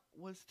idea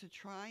was to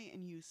try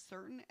and use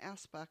certain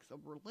aspects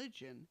of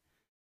religion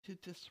to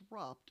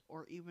disrupt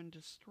or even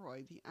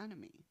destroy the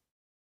enemy.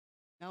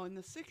 Now, in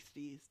the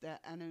 60s,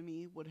 that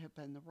enemy would have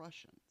been the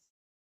Russians.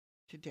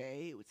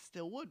 Today, it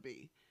still would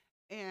be.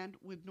 And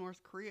with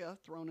North Korea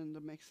thrown in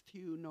the mix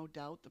too, no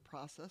doubt the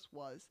process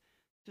was,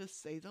 to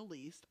say the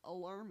least,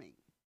 alarming.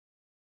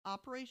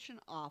 Operation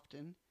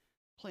Often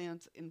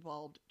plans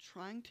involved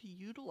trying to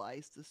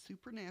utilize the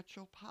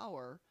supernatural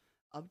power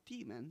of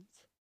demons,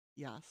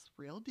 yes,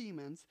 real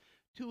demons,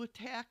 to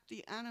attack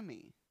the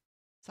enemy.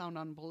 Sound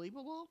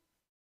unbelievable?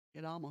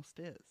 It almost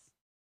is.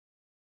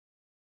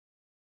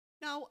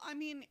 Now, I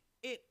mean,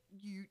 if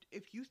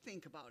you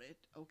think about it,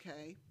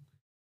 okay,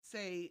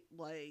 say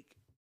like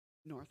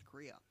North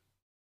Korea.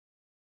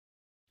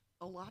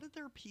 A lot of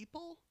their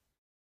people,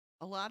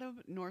 a lot of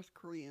North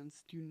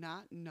Koreans do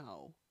not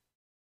know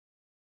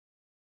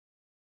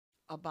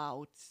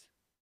about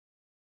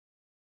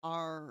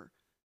our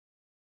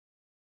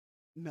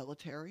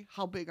military,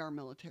 how big our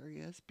military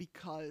is,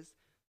 because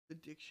the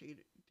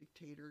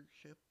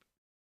dictatorship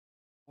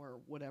or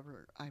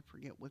whatever, I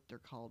forget what they're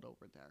called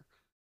over there.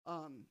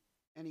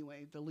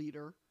 Anyway, the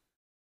leader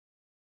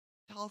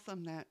tells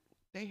them that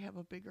they have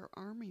a bigger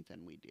army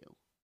than we do,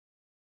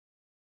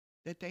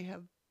 that they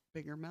have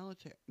bigger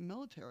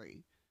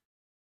military.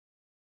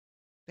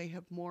 They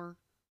have more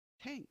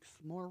tanks,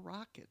 more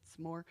rockets,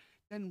 more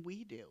than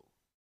we do.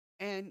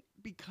 And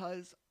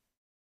because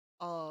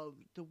of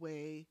the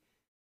way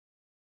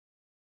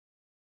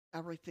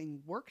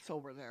everything works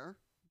over there,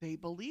 they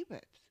believe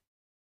it.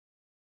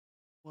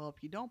 Well,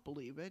 if you don't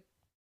believe it,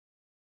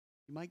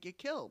 you might get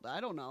killed. I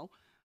don't know.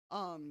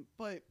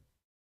 But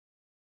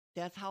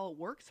that's how it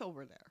works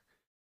over there.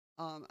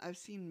 I've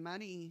seen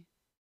many,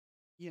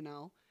 you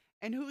know,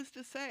 and who's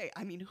to say?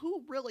 I mean,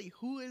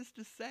 who is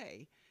to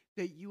say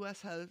that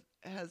U.S.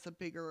 has a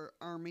bigger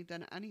army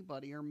than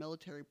anybody or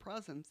military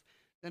presence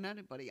than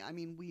anybody? I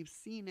mean, we've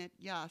seen it,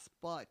 yes,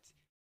 but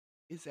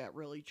is that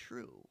really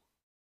true?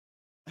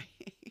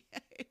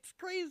 It's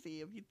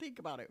crazy if you think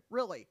about it.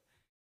 Really,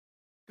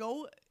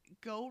 go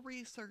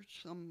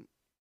research some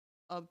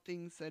of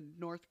things that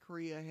North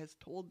Korea has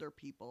told their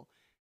people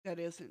that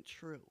isn't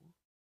true,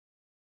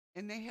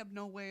 and they have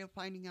no way of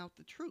finding out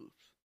the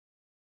truth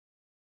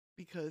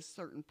because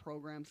certain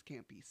programs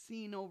can't be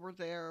seen over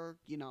there.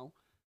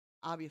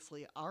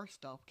 Obviously our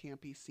stuff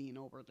can't be seen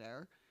over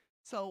there.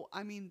 So,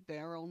 I mean,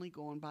 they're only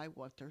going by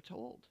what they're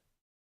told.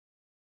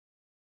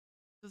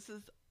 This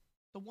is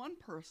the one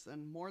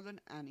person more than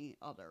any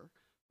other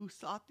who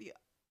sought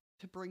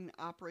to bring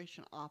the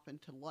Operation Often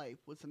to life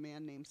was a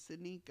man named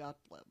Sidney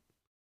Gottlieb.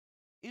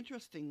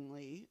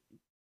 Interestingly,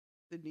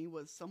 Sidney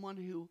was someone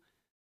who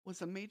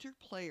was a major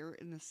player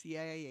in the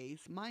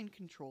CIA's mind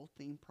control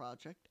themed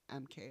project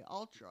MK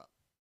Ultra,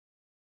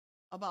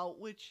 about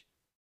which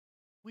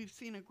we've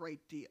seen a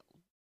great deal,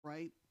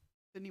 right?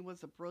 Sidney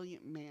was a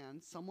brilliant man,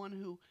 someone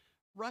who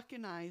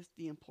recognized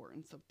the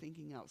importance of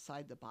thinking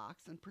outside the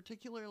box, and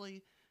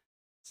particularly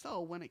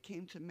so when it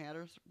came to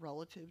matters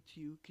relative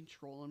to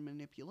control and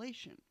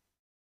manipulation.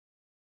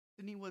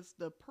 Sidney was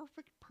the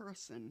perfect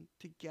person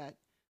to get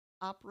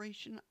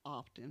Operation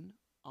Often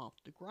off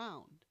the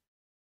ground.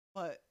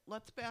 But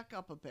let's back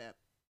up a bit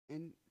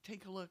and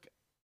take a look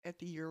at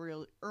the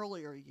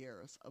earlier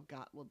years of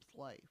Gottlieb's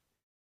life.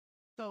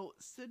 So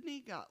Sidney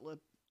Gottlieb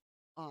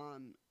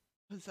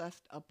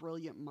possessed a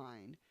brilliant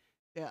mind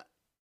that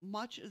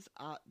much is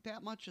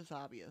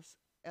obvious.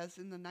 As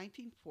in the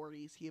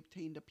 1940s, he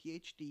obtained a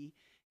PhD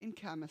in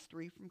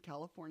chemistry from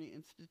California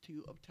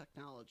Institute of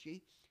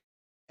Technology.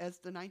 As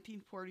the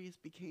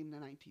 1940s became the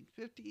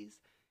 1950s,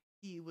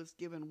 he was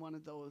given one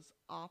of those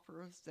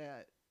offers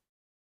that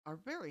are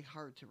very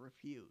hard to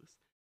refuse,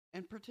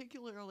 and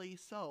particularly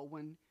so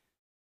when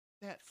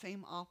that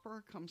same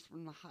offer comes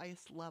from the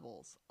highest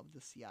levels of the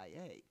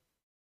CIA.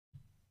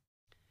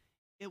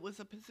 It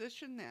was a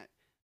position that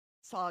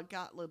saw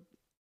Gottlieb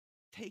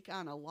take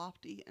on a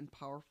lofty and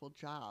powerful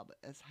job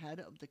as head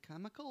of the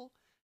chemical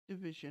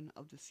division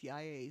of the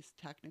CIA's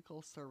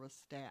technical service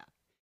staff.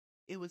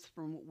 It was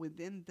from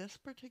within this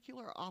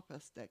particular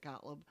office that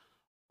Gottlieb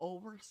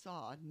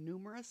oversaw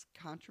numerous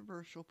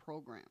controversial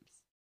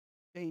programs.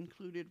 They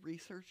included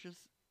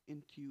researches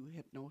into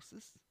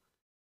hypnosis,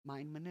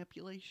 mind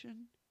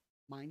manipulation,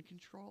 mind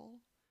control,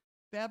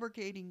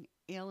 fabricating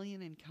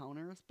alien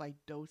encounters by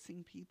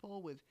dosing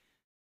people with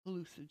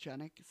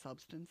hallucinogenic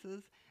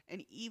substances,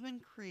 and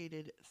even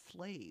created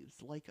slaves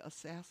like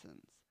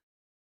assassins.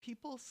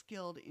 People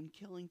skilled in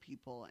killing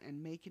people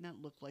and making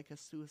it look like a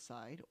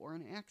suicide or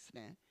an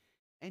accident,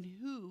 and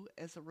who,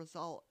 as a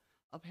result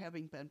of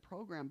having been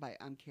programmed by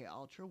MK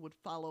Ultra, would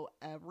follow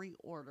every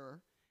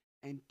order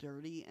and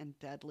dirty and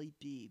deadly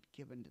deed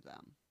given to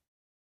them.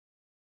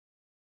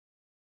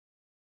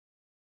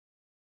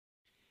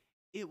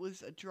 It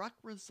was a direct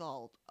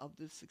result of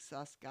the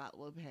success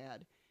Gottlieb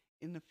had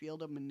in the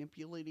field of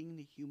manipulating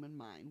the human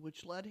mind,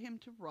 which led him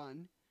to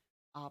run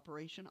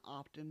Operation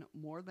Often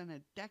more than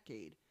a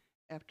decade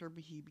after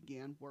he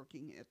began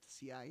working at the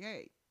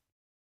CIA.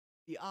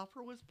 The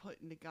offer was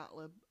put into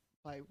Gottlieb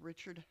by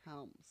Richard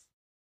Helms.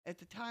 At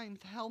the time,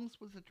 Helms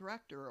was a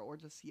director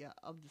of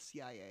the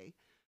CIA,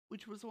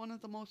 which was one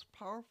of the most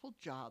powerful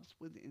jobs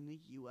within the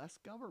U.S.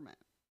 government.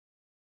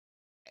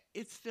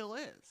 It still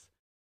is.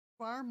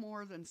 Far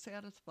more than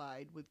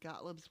satisfied with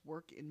Gottlieb's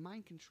work in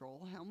mind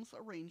control, Helms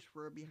arranged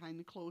for a behind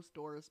the closed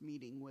doors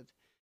meeting with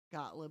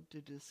Gottlieb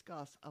to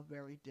discuss a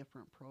very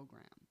different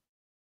program,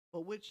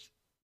 but which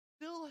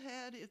still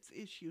had its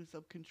issues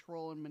of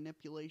control and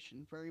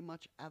manipulation very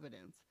much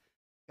evidenced.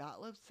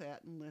 Gottlieb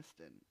sat and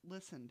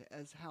listened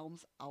as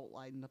Helms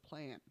outlined the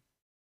plan.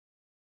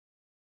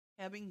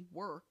 Having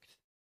worked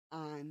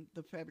on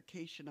the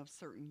fabrication of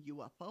certain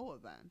UFO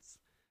events,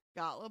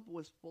 Gottlieb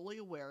was fully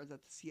aware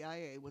that the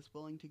CIA was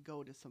willing to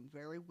go to some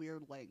very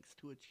weird lengths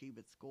to achieve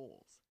its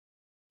goals.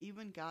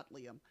 Even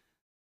Gottlieb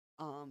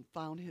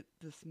found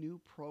this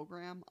new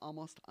program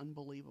almost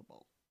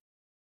unbelievable.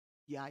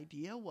 The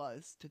idea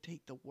was to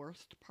take the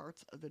worst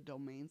parts of the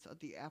domains of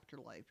the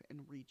afterlife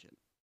and region,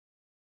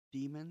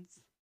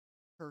 demons,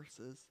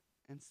 curses,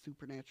 and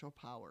supernatural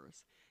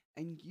powers,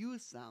 and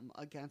use them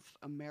against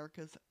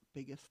America's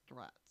biggest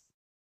threats.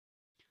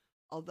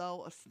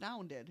 Although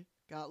astounded,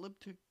 Gottlieb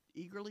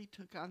eagerly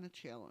took on the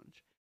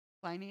challenge.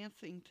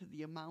 Financing to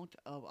the amount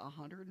of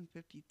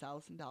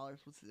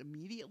 $150,000 was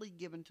immediately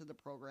given to the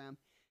program,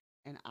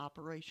 and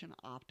Operation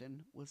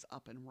Often was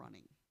up and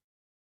running.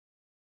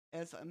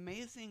 As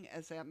amazing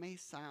as that may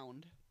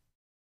sound,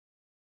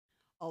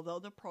 although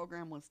the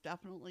program was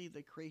definitely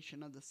the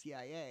creation of the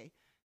CIA,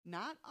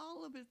 not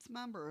all of its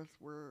members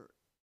were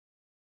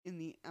in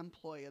the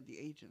employ of the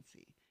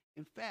agency.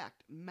 In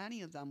fact,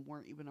 many of them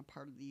weren't even a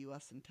part of the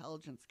U.S.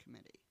 Intelligence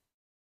Committee.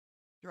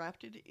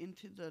 Drafted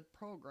into the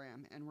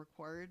program and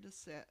required to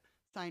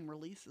sign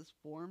releases,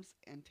 forms,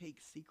 and take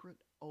secret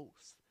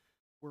oaths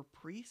were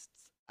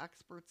priests,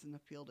 experts in the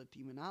field of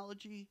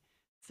demonology,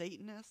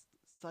 Satanists,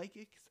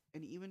 psychics,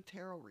 and even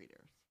tarot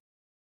readers.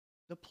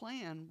 The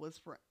plan was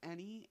for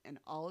any and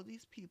all of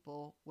these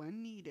people,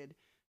 when needed,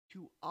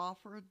 to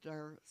offer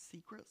their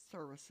secret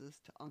services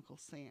to Uncle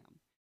Sam,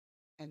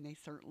 and they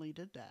certainly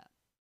did that.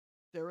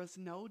 There is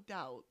no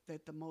doubt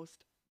that the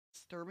most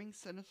disturbing,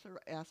 sinister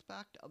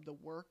aspect of the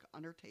work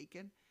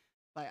undertaken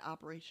by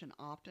Operation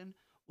Often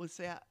was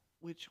that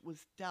which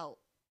was dealt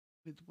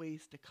with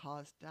ways to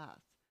cause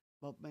death,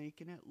 but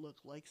making it look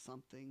like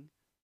something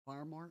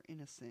far more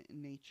innocent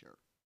in nature.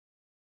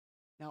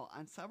 Now,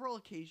 on several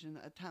occasions,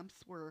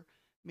 attempts were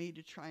made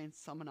to try and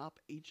summon up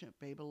ancient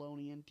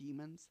Babylonian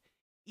demons,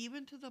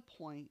 even to the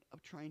point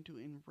of trying to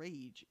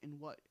enrage in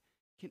what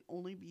can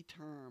only be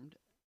termed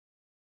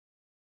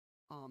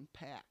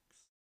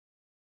pacts.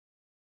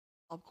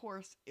 Of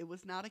course, it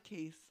was not a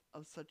case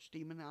of such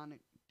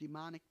demonic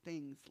demonic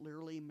things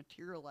literally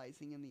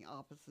materializing in the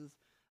offices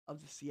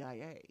of the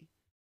CIA.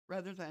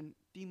 Rather than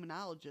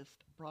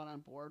demonologists brought on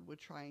board would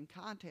try and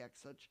contact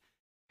such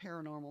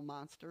paranormal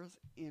monsters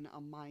in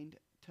a mind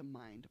to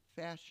mind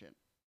fashion.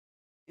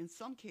 In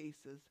some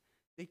cases,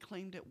 they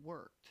claimed it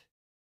worked.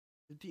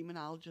 The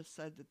demonologists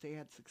said that they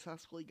had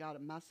successfully got a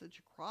message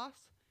across.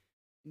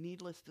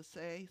 Needless to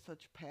say,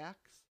 such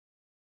pacts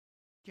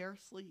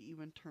scarcely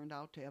even turned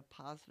out to have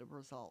positive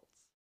results.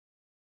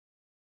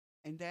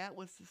 And that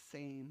was the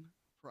same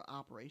for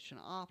Operation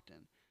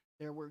Often.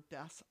 There were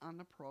deaths on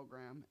the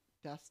program,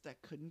 deaths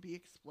that couldn't be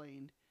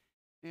explained,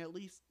 and at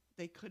least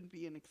they couldn't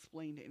be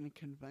explained in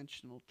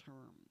conventional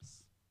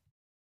terms.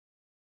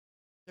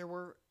 There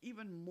were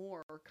even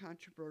more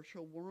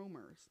controversial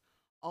rumors,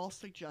 all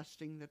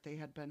suggesting that they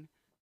had been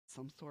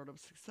some sort of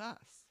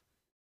success.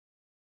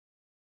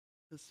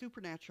 The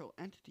supernatural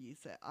entities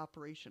that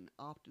Operation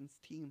Often's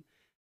team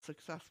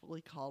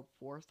successfully called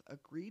forth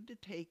agreed to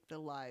take the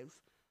lives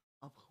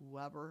of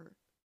whoever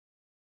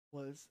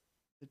was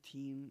the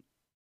team,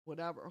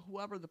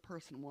 whoever the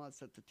person was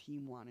that the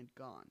team wanted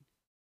gone.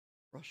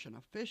 Russian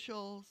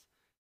officials,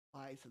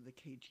 spies of the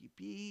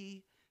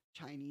KGB,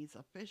 Chinese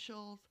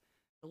officials,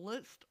 the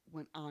list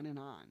went on and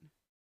on.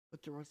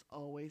 But there was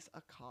always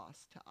a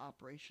cost to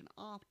Operation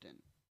Often,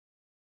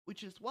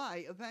 which is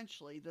why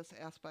eventually this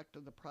aspect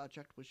of the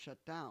project was shut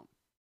down.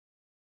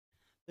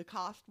 The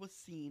cost was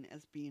seen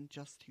as being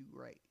just too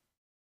great.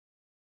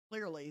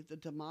 Clearly, the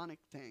demonic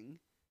thing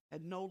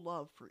had no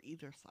love for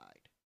either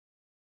side.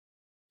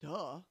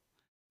 Duh.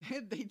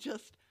 They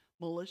just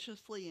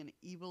maliciously and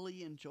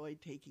evilly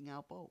enjoyed taking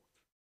out both.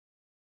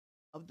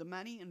 Of the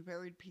many and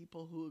varied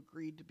people who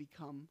agreed to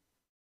become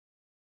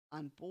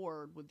on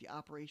board with the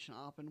Operation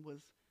Often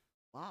was,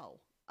 wow,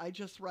 I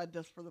just read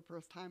this for the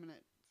first time and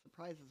it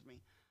surprises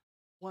me.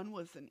 One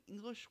was an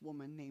English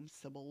woman named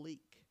Sybil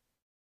Leek.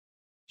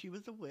 She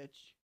was a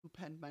witch who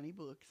penned many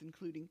books,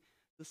 including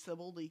the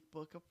Sybil Leek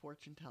Book of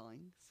Fortune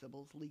Telling,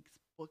 Sybil Leek's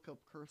Book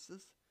of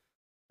Curses,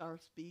 Star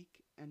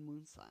Speak, and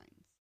Moon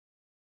Signs.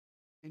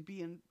 And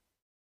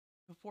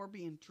before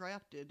being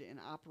drafted in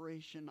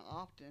Operation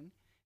Often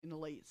in the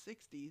late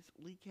 60s,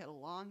 Leek had a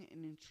long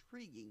and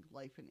intriguing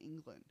life in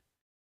England,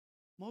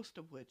 most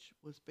of which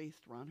was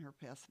based around her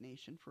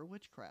fascination for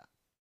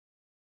witchcraft.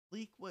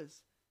 Leek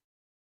was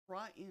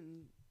brought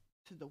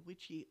into the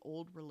witchy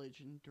old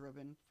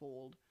religion-driven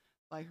fold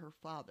by her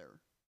father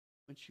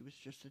when she was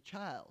just a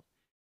child.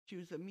 She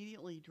was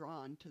immediately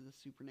drawn to the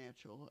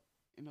supernatural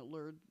and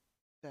allured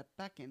that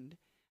beckoned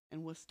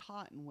and was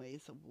taught in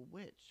ways of a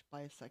witch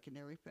by a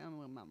secondary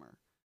family member,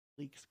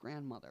 Leek's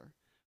grandmother,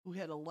 who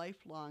had a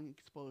lifelong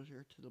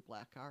exposure to the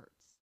black arts.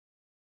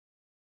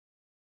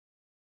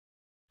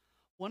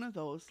 One of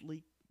those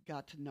Leek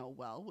got to know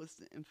well was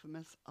the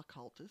infamous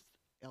occultist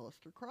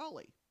Aleister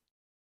Crowley,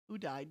 who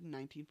died in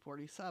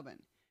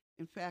 1947.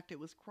 In fact, it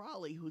was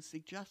Crowley who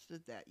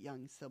suggested that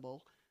young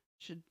Sybil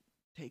should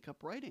take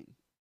up writing.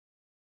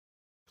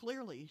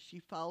 Clearly, she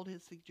followed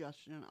his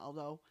suggestion,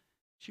 although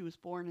she was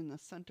born in the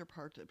center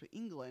part of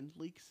England.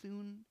 Leek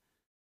soon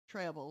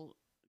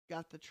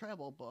got the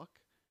travel bug,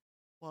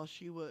 while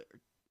she was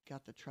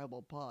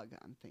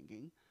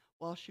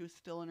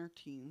still in her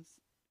teens.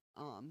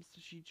 So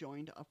she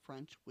joined a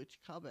French witch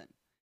coven,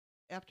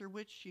 after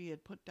which she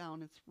had put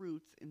down its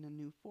roots in the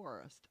New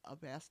Forest, a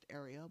vast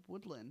area of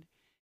woodland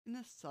in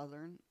the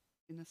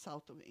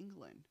south of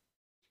England.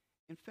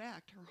 In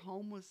fact, her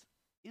home was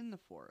in the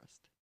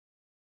forest.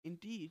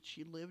 Indeed,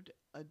 she lived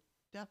a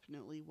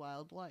definitely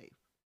wild life.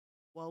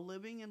 While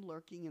living and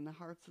lurking in the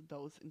hearts of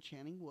those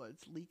enchanting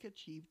woods, Leek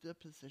achieved the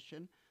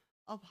position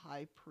of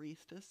High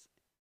Priestess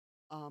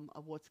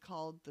of what's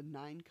called the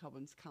Nine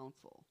Covens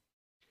Council,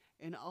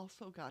 and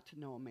also got to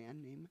know a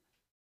man named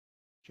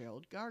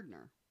Gerald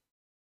Gardner.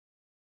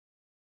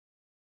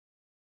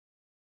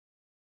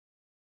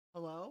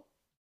 Hello?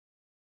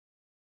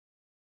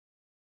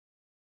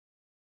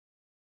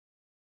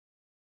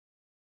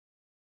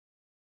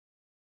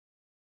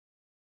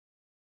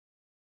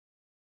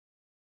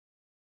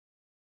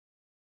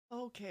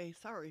 Okay,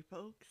 sorry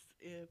folks.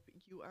 If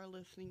you are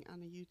listening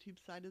on the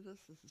YouTube side of this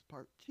is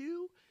part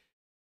 2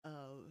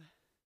 of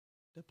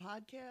the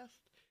podcast.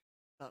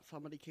 Thought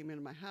somebody came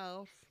into my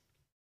house.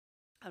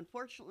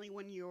 Unfortunately,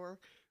 when you're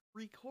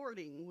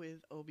recording with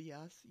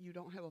OBS, you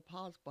don't have a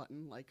pause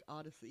button like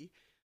Odyssey,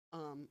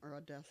 or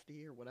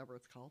Audacity, or whatever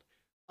it's called.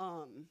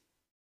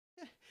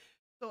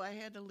 So I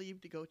had to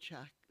leave to go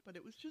check, but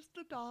it was just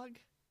a dog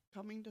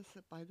coming to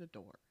sit by the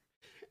door.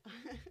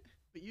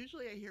 But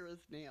usually I hear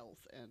his nails,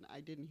 and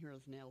I didn't hear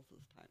his nails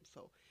this time,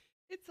 so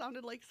it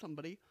sounded like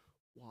somebody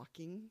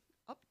walking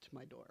up to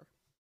my door.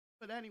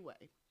 But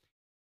anyway,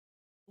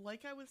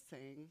 like I was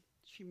saying,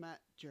 she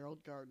met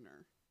Gerald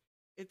Gardner.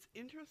 It's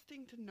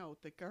interesting to note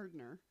that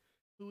Gardner,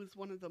 who is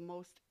one of the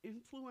most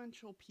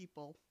influential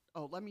people.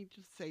 Oh, let me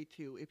just say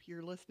too, if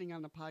you're listening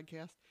on the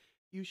podcast,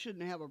 you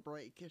shouldn't have a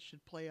break. It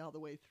should play all the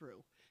way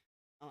through.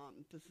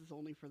 This is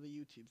only for the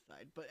YouTube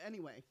side. But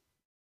anyway,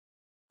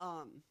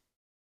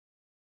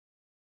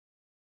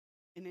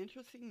 an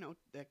interesting note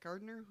that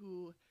Gardner,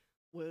 who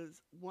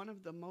was one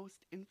of the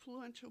most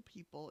influential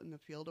people in the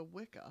field of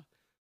Wicca,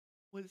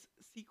 was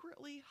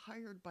secretly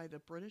hired by the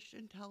British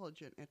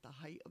intelligence at the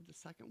height of the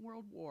Second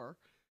World War,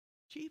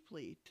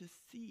 chiefly to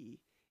see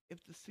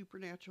if the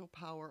supernatural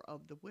power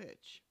of the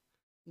witch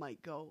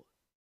might go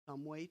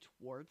some way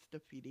towards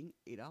defeating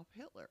Adolf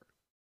Hitler.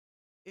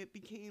 It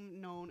became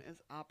known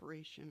as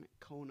Operation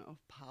Cone of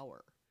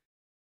Power.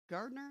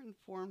 Gardner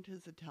informed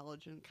his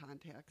intelligence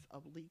contacts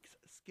of Leake's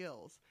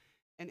skills,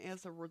 and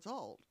as a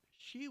result,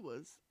 she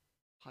was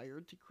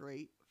hired to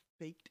create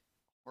faked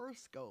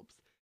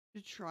horoscopes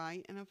to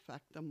try and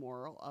affect the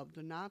morale of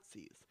the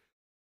Nazis,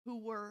 who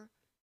were,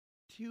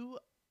 to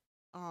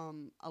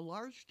a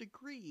large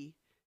degree,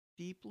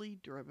 deeply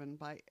driven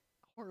by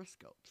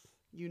horoscopes.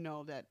 You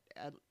know that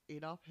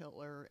Adolf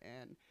Hitler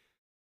and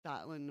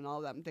Stalin and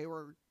all them, they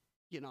were,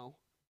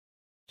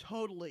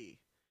 totally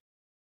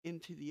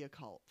into the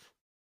occult.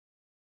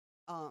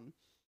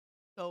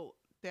 So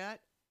that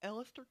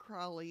Aleister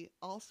Crowley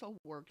also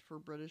worked for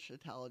British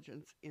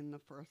intelligence in the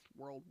First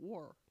World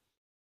War,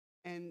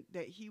 and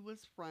that he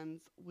was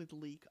friends with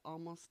Leake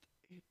almost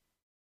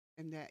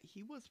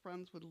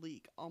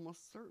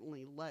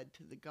certainly led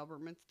to the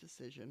government's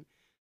decision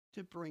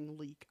to bring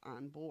Leake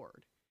on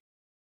board.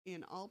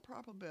 In all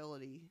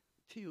probability,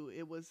 too,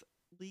 it was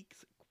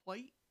Leake's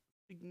quite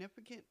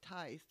significant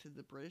ties to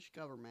the British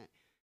government,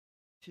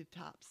 to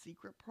top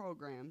secret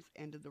programs,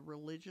 and to the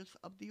religions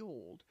of the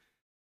old,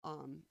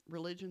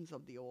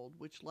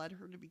 which led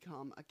her to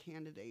become a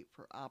candidate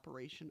for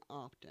Operation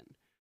Often,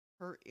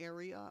 her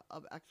area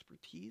of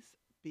expertise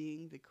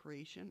being the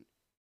creation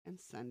and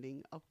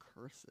sending of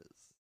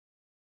curses.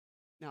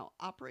 Now,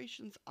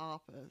 Operations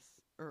Often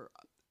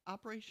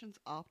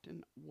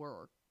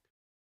work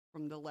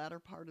from the latter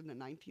part of the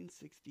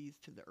 1960s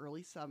to the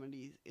early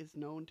 70s is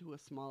known to a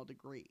small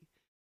degree.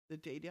 The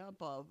data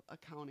above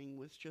accounting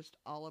was just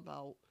all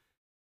about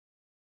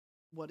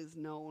what is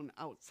known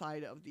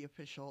outside of the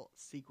official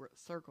secret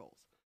circles.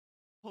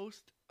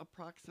 Post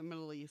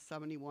approximately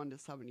 71 to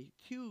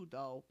 72,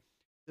 though,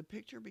 the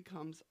picture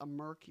becomes a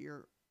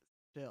murkier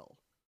still.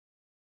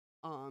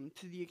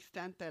 To the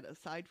extent that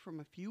aside from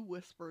a few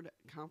whispered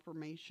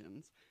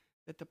confirmations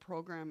that the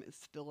program is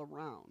still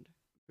around,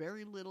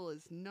 very little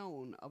is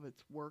known of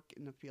its work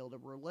in the field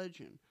of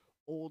religion,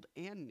 old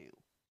and new.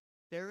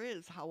 There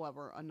is,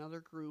 however,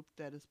 another group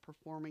that is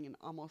performing an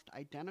almost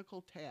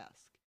identical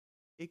task.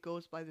 It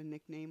goes by the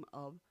nickname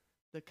of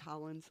the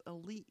Collins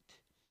Elite.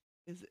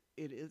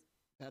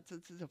 That's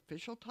its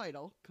official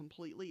title,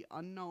 completely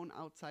unknown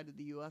outside of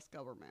the U.S.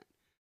 government.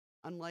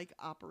 Unlike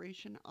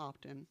Operation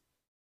Often,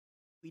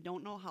 we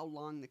don't know how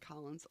long the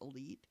Collins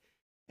Elite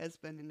has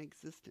been in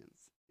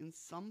existence. In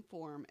some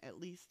form, at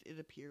least it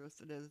appears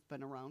that it has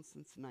been around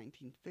since the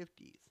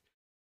 1950s,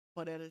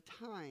 but at a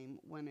time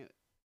when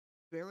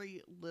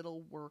very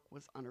little work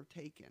was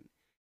undertaken.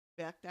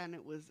 Back then,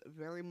 it was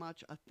very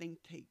much a think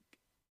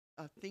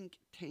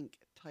tank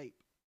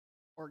type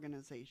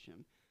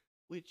organization,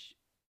 which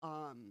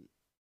on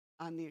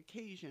the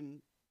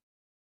occasion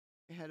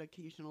had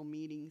occasional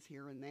meetings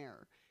here and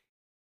there.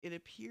 It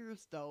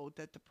appears, though,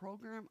 that the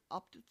program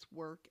upped its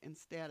work and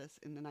status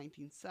in the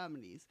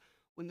 1970s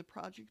when the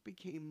project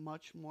became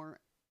much more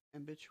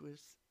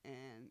ambitious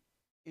and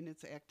in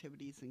its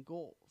activities and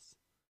goals.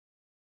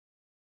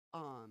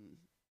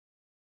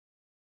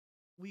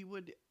 We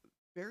would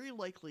very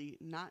likely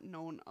not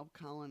known of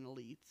Collins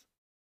Elites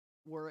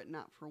were it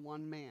not for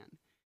one man,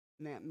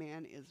 and that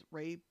man is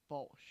Ray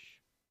Bosch.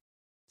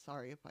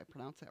 Sorry if I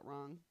pronounce that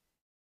wrong.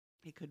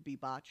 It could be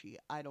Bocce,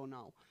 I don't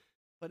know.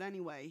 But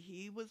anyway,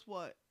 he was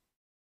what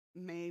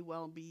may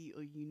well be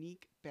a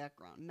unique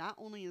background. Not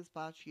only is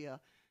Bocce a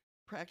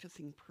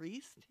practicing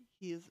priest,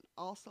 he is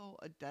also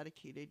a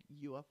dedicated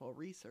UFO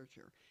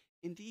researcher.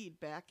 Indeed,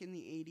 back in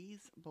the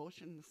 80s,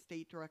 Bosch and the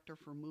state director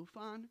for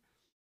MUFON,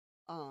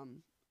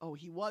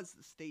 he was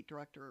the state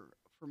director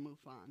for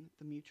MUFON,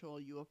 the Mutual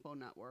UFO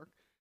Network,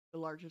 the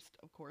largest,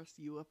 of course,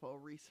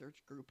 UFO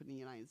research group in the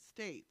United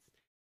States.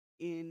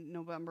 In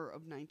November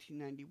of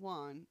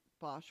 1991,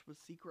 Bosch was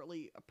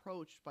secretly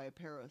approached by a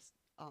pair of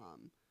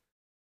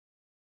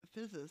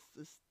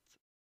physicists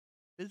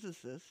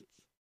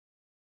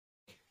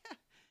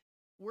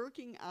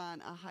working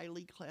on a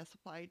highly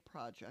classified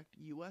project,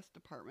 U.S.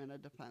 Department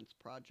of Defense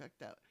project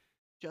that,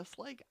 just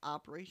like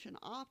Operation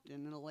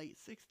Often in the late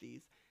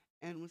 60s,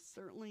 and was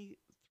certainly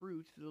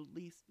through to at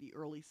least the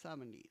early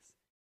 70s,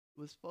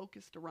 was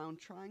focused around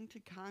trying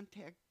to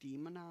contact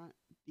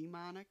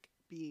demonic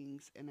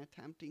beings and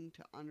attempting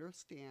to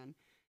understand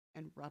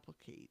and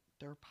replicate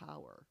their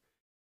power,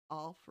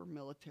 all for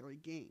military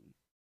gain.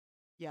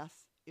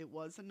 Yes, it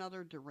was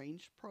another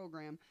deranged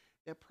program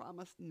that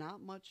promised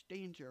not much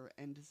danger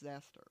and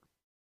disaster.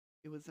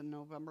 It was on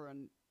November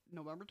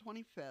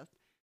 25th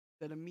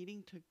that a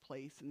meeting took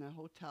place in a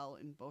hotel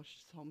in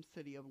Bosch's home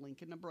city of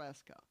Lincoln,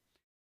 Nebraska.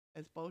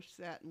 As Bosch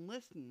sat and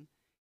listened,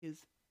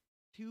 his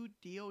two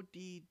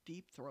DoD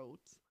deep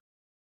throats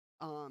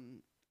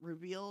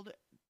revealed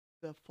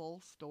the full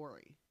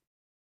story.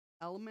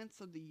 Elements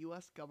of the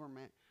U.S.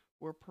 government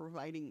were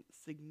providing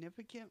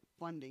significant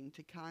funding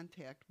to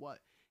contact what,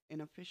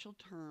 in official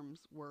terms,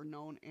 were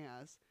known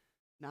as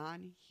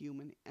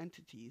non-human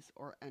entities,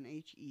 or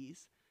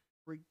NHEs.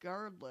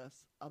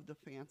 Regardless of the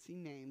fancy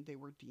name, they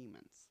were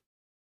demons,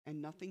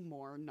 and nothing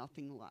more,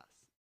 nothing less.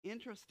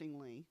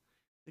 Interestingly,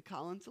 the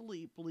Collins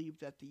elite believed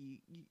that the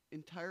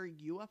entire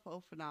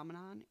UFO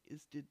phenomenon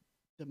is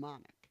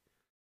demonic,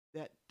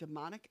 that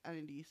demonic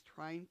entities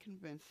try and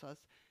convince us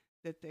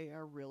that they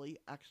are really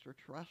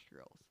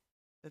extraterrestrials,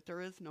 that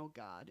there is no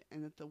God,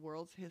 and that the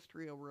world's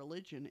history of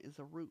religion is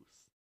a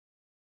ruse.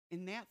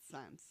 In that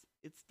sense,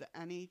 it's the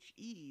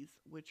NHEs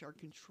which are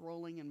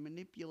controlling and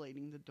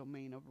manipulating the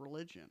domain of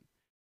religion.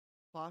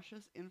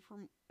 Cautious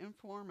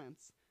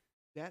informants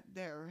that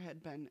there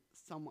had been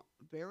some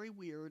very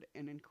weird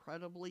and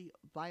incredibly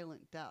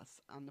violent deaths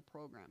on the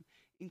program,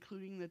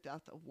 including the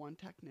death of one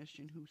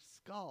technician whose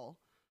skull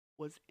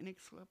was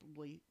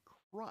inexplicably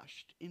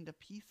crushed into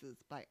pieces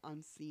by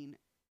unseen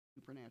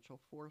supernatural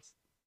force.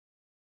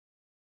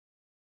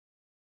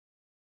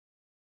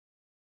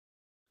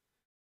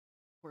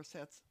 Of course,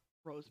 that's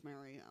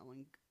Rosemary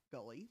Ellen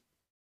Gulley.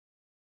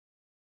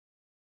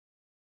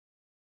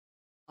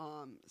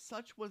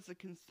 Such was the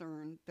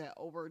concern that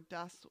over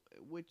deaths,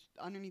 which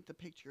underneath the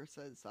picture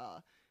says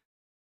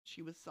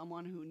she was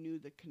someone who knew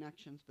the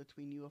connections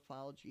between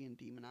ufology and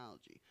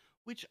demonology,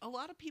 which a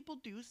lot of people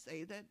do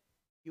say that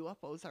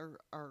UFOs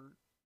are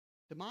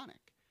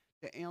demonic,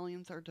 that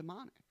aliens are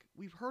demonic.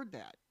 We've heard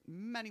that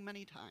many,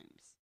 many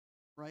times,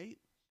 right?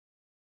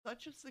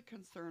 Such is the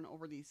concern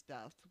over these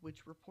deaths,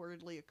 which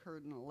reportedly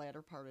occurred in the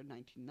latter part of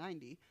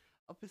 1990,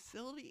 a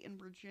facility in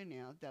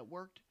Virginia that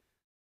worked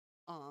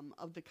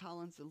of the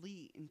Collins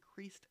elite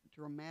increased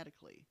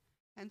dramatically,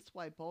 hence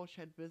why Bosch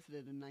had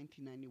visited in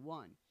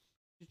 1991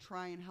 to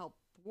try and help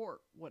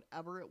thwart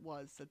whatever it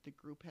was that the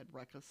group had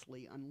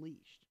recklessly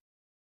unleashed.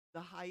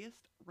 The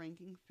highest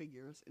ranking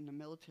figures in the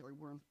military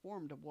were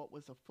informed of what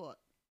was afoot.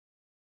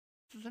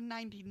 This is in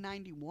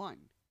 1991.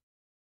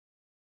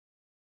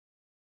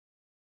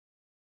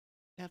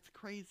 That's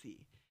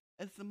crazy.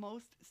 As the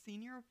most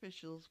senior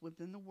officials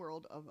within the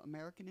world of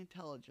American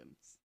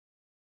intelligence,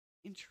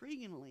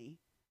 intriguingly,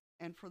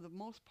 and for the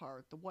most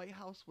part, the White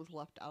House was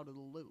left out of the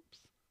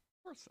loops.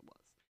 Of course it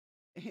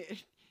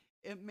was.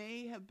 It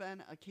may have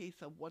been a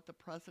case of what the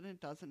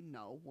president doesn't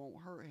know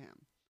won't hurt him.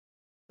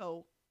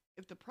 So,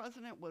 if the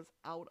president was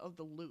out of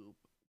the loop,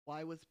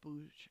 why was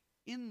Bush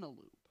in the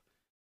loop?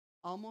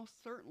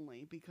 Almost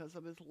certainly because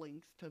of his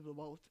links to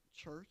both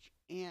church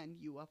and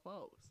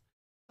UFOs,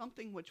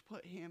 something which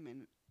put him in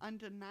an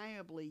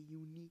undeniably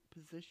unique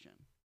position.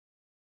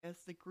 As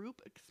the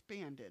group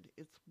expanded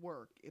its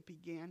work, it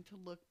began to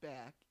look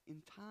back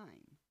in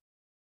time,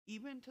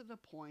 even to the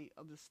point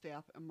of the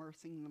staff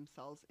immersing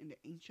themselves into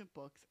ancient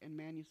books and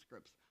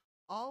manuscripts,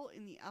 all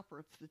in the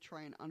efforts to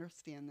try and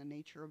understand the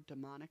nature of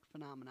demonic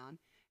phenomenon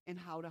and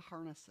how to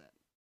harness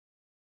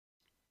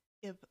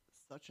it, if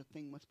such a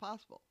thing was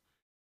possible.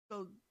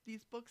 So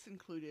these books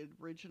included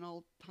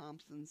Reginald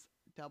Thompson's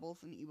Devils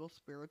and Evil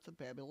Spirits of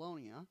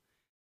Babylonia,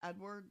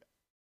 Edward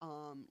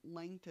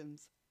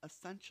Langton's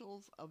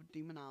Essentials of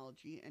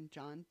Demonology, and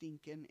John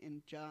Deacon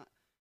and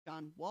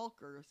John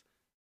Walker's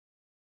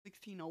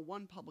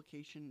 1601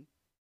 publication,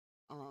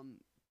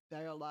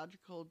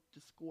 Dialogical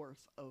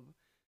Discourse of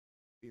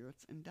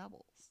Spirits and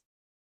Devils.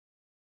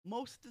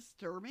 Most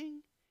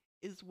disturbing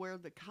is where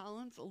the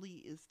Collins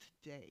elite is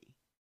today.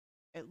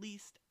 At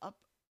least up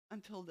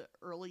until the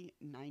early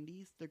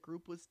 90s, the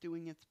group was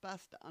doing its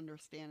best to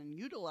understand and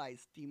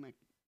utilize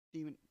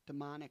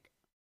demonic.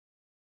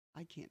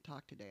 I can't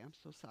talk today, I'm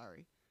so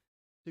sorry.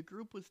 The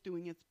group was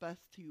doing its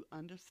best to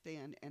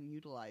understand and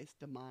utilize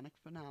demonic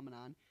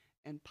phenomenon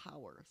and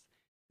powers.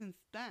 Since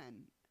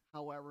then,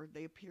 however,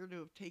 they appear to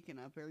have taken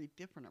a very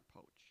different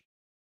approach.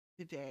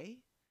 Today,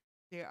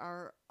 they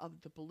are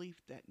of the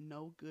belief that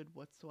no good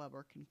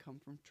whatsoever can come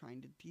from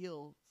trying to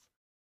deal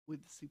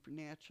with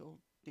supernatural,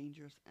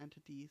 dangerous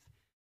entities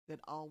that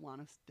all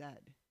want us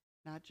dead,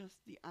 not just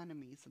the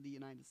enemies of the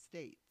United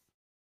States.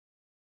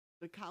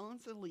 The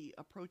Collins elite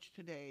approach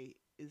today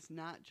is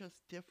not just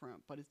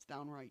different, but it's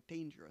downright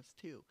dangerous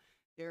too.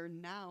 They are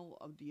now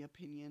of the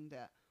opinion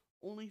that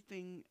only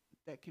thing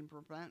that can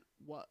prevent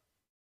what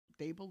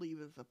they believe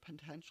is a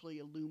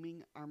potentially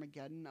looming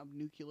Armageddon of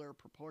nuclear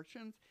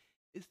proportions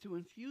is to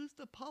infuse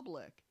the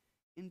public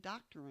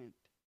indoctrinate,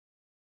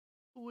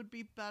 who would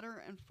be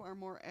better and far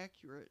more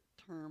accurate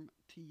term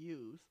to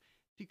use,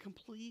 to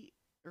complete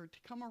or to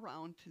come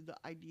around to the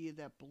idea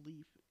that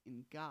belief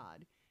in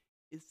God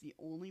is the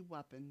only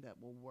weapon that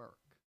will work.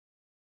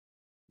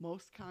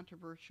 Most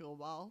controversial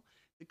of all,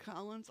 the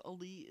Collins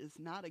elite is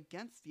not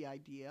against the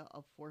idea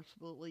of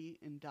forcibly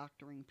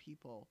indoctrinating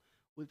people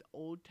with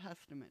Old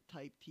Testament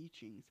type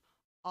teachings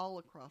all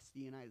across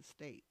the United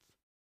States.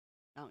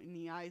 Now, in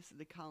the eyes of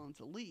the Collins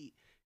elite,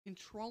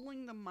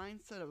 controlling the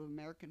mindset of the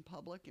American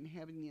public and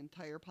having the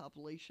entire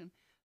population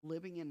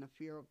living in the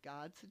fear of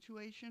God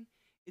situation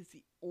is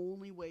the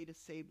only way to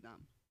save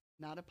them.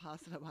 Not a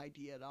positive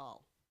idea at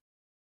all.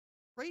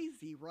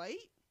 Crazy, right?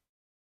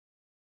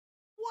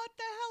 What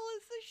the hell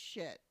is this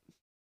shit?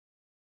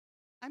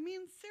 I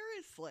mean,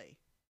 seriously.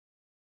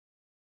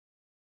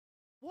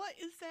 What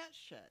is that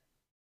shit?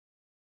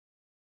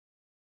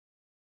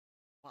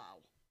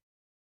 Wow.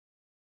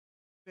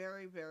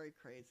 Very, very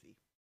crazy.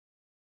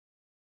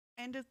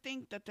 And to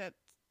think that that's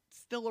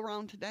still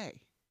around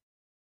today.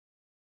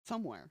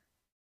 Somewhere.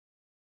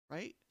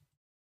 Right?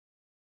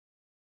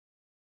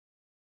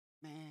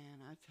 Man,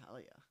 I tell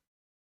you.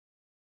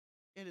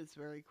 It is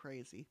very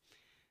crazy.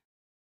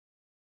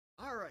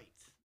 All right.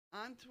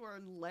 On to our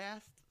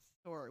last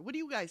story. What do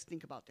you guys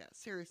think about that?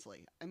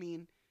 Seriously. I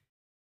mean,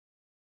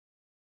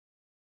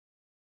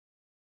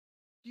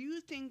 do you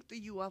think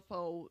the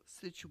UFO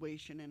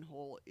situation in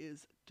whole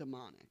is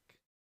demonic?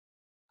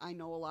 I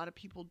know a lot of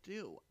people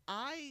do.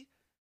 I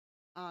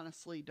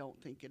honestly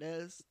don't think it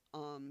is.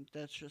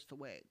 That's just the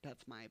way.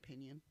 That's my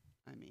opinion.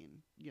 I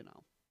mean,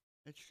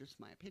 it's just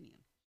my opinion.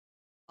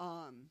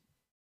 Um,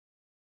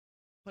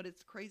 but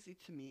it's crazy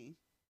to me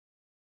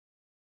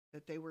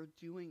that they were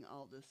doing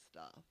all this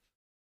stuff.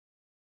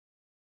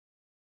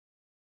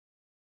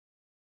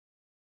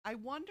 I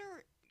wonder,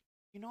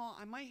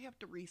 I might have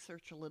to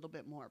research a little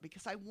bit more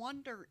because I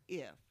wonder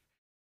if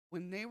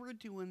when they were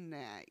doing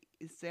that,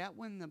 is that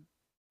when the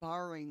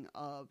barring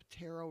of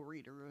tarot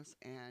readers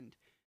and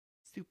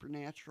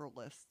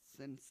supernaturalists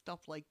and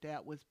stuff like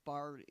that was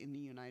barred in the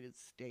United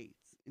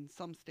States? In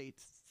some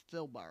states,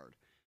 still barred.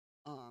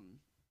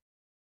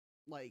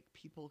 Like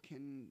people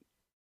can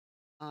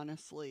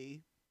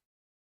honestly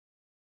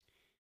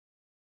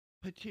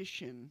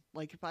petition.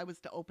 Like if I was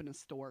to open a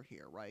store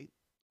here, right,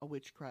 a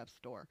witchcraft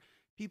store,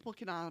 people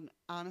can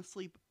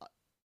honestly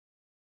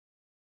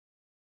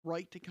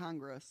write to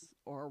Congress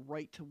or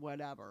write to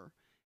whatever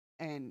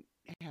and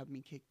have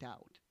me kicked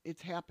out.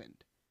 It's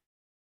happened.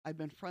 I've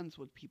been friends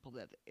with people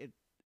that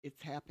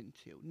it's happened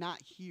to.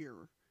 Not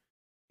here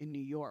in New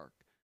York,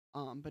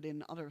 but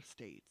in other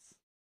states,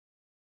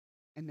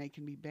 and they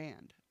can be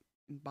banned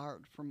and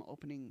barred from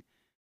opening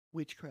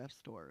witchcraft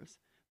stores.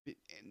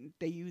 And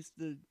they use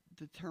the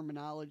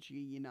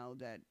terminology,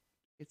 that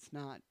it's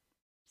not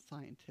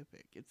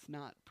scientific. It's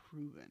not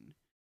proven.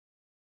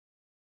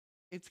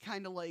 It's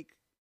kind of like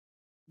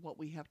what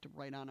we have to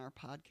write on our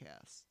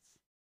podcasts,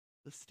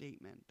 the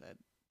statement that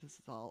this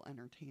is all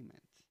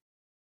entertainment.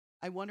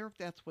 I wonder if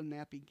that's when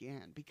that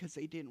began because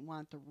they didn't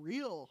want the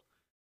real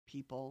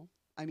people.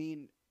 I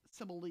mean,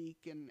 Sybil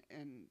Leek and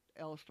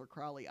Aleister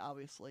Crowley,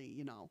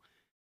 obviously,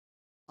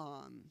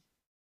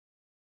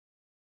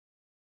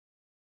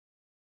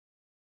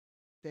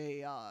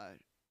 they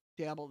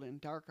dabbled in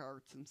dark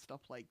arts and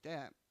stuff like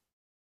that.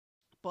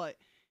 But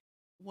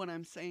what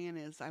I'm saying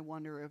is, I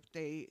wonder if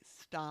they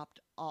stopped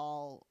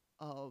all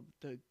of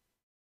the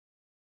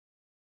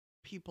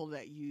people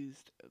that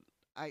used,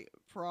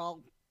 for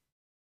all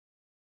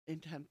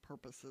intent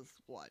purposes,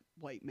 what?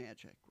 White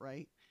magic,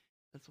 right?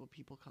 That's what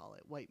people call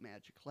it. White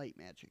magic, light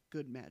magic,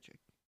 good magic,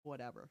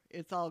 whatever.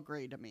 It's all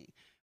gray to me.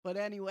 But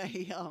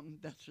anyway,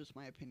 that's just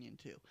my opinion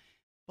too.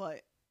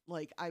 But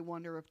like, I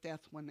wonder if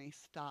that's when they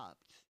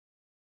stopped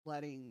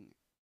letting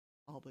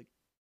all the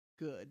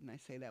good, and I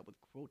say that with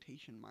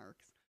quotation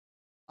marks,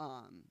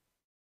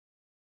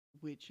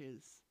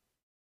 witches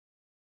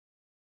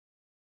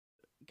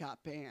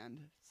got banned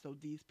so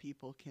these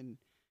people can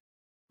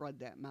spread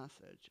that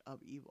message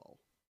of evil.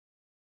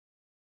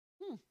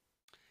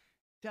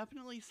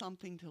 Definitely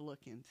something to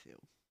look into.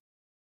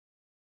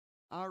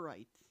 All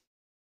right.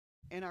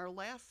 And our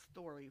last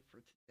story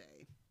for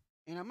today,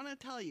 and I'm going to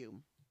tell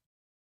you,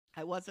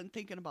 I wasn't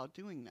thinking about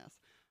doing this,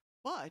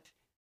 but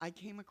I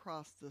came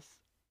across this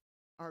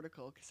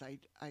article because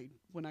I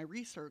when I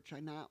research,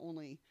 I not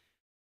only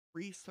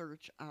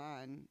research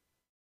on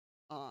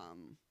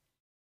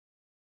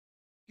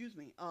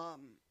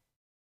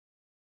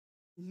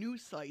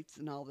news sites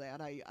and all that.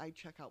 I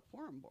check out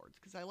forum boards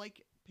because I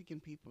like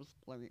picking people's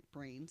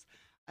brains.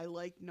 I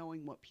like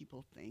knowing what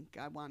people think.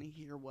 I want to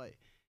hear what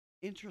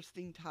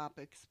interesting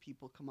topics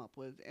people come up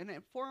with. And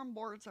forum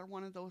boards are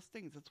one of those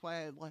things. That's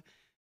why I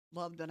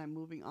love that I'm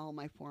moving all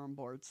my forum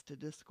boards to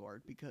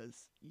Discord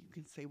because you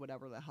can say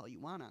whatever the hell you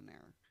want on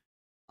there.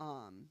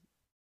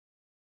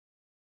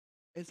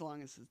 As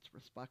long as it's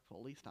respectful,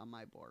 at least on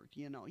my board.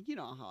 You know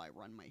how I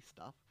run my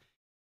stuff.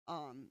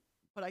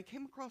 But I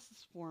came across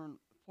this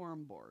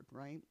forum board,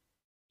 right?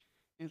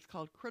 And it's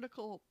called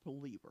Critical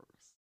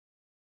Believers.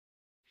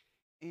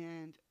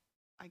 And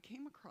I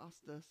came across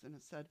this and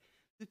it said,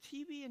 the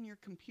TV in your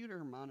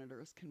computer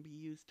monitors can be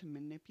used to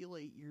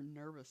manipulate your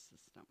nervous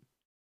system.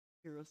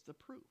 Here is the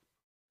proof.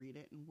 Read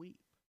it and weep,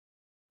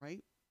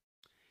 right?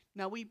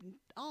 Now, we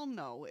all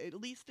know, at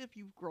least if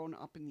you've grown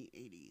up in the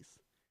 80s,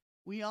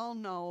 we all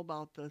know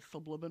about the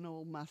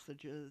subliminal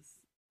messages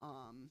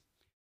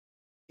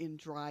in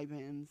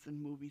drive-ins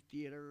and movie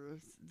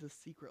theaters, the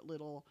secret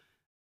little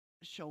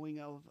showing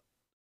of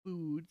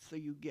food so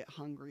you get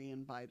hungry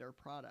and buy their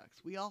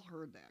products. We all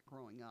heard that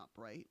growing up,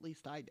 right? At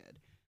least I did.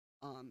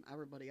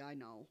 Everybody I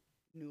know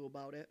knew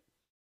about it.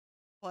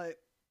 But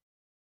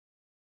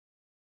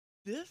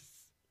this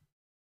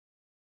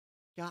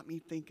got me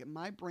thinking.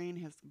 My brain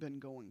has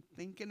been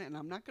thinking, and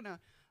I'm not going to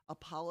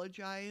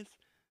apologize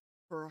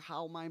for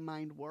how my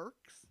mind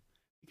works,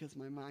 because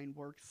my mind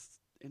works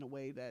in a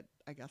way that,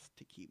 I guess,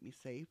 to keep me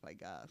safe, I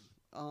guess.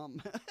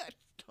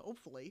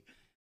 Hopefully.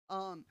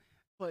 Um,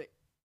 but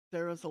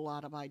there was a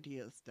lot of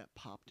ideas that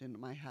popped into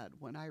my head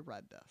when I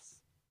read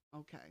this.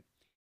 Okay.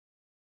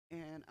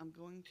 And I'm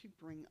going to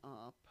bring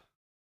up,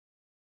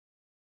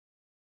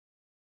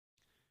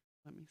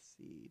 let me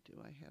see,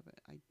 do I have it?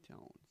 I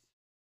don't.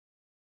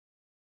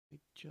 I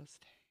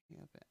just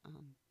have it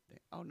on there.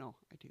 Oh, no,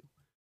 I do.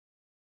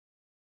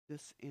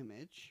 This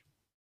image.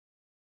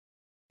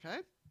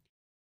 Okay.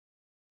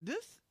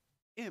 This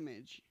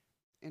image,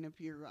 and if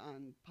you're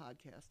on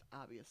podcast,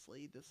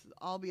 obviously, this is,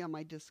 I'll be on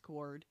my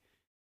Discord,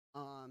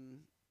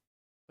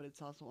 but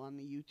it's also on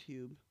the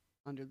YouTube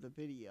under the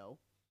video.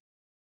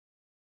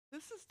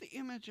 This is the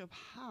image of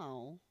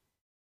how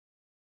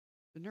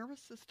the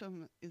nervous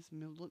system is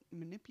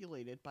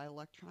manipulated by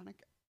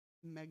electronic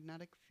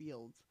magnetic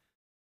fields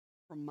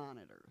from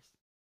monitors.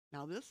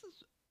 Now,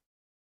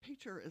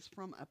 picture is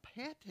from a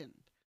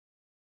patent,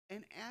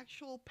 an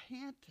actual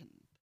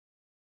patent,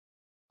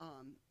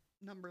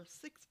 number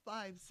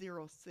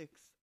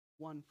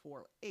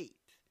 6506148.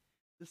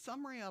 The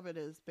summary of it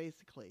is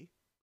basically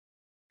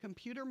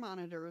computer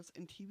monitors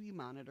and TV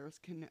monitors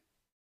can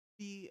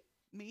be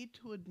made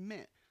to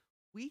emit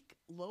weak,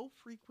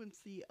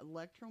 low-frequency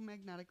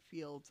electromagnetic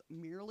fields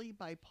merely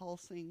by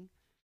pulsing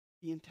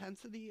the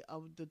intensity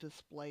of the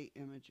display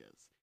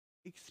images.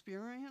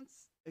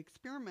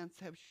 Experiments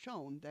have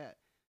shown that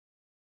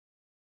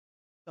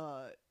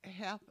the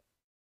half-hertz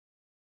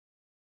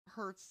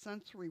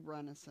sensory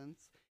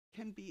resonance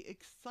can be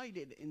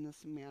excited in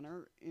this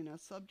manner in a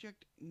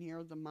subject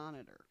near the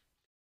monitor.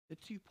 The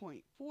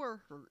 2.4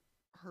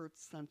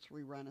 hertz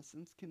sensory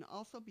resonance can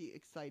also be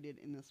excited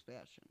in this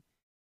fashion.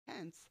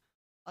 Hence,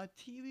 a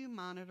TV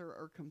monitor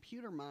or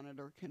computer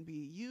monitor can be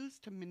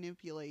used to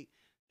manipulate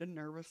the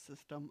nervous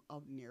system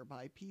of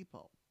nearby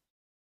people.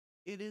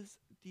 It is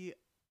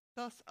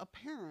thus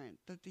apparent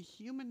that the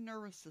human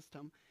nervous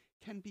system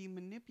can be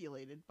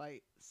manipulated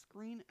by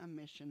screen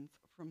emissions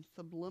from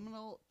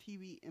subliminal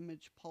TV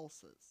image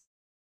pulses.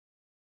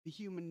 The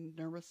human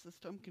nervous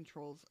system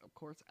controls, of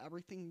course,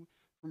 everything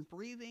from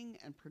breathing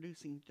and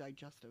producing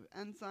digestive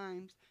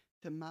enzymes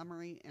to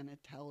memory and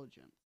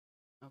intelligence.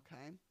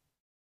 Okay?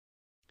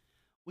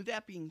 With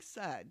that being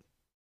said,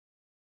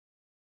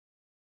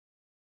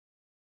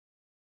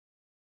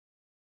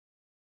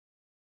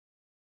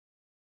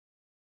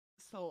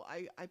 so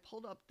I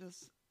pulled up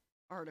this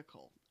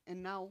article,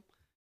 and now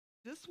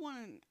this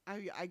one,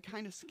 I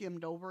kind of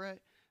skimmed over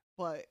it,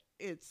 but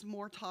it's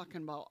more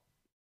talking about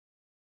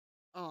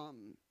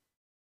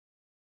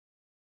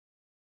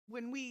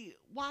when we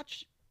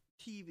watch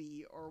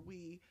TV or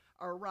we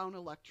are around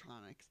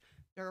electronics,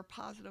 there are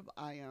positive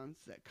ions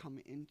that come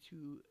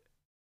into,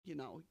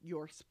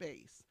 your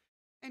space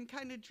and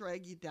kind of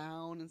drag you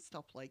down and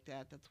stuff like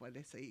that. That's why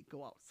they say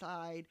go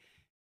outside,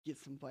 get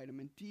some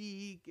vitamin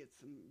D, get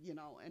some,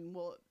 and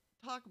we'll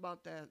talk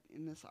about that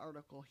in this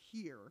article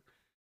here.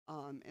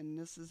 And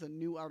this is a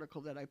new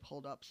article that I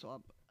pulled up,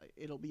 so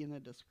it'll be in the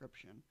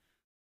description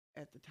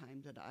at the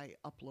time that I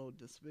upload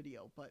this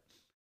video. But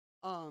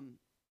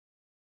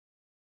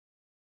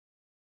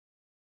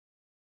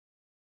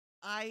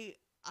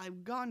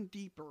I've gone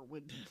deeper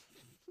with this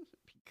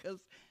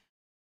because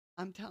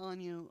I'm telling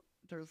you,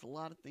 there's a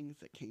lot of things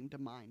that came to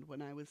mind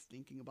when I was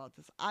thinking about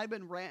this. I've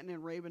been ranting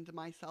and raving to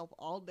myself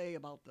all day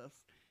about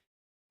this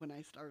when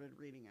I started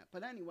reading it.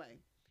 But anyway,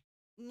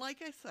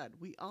 like I said,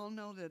 we all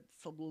know that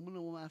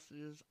subliminal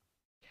messages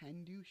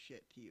can do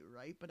shit to you,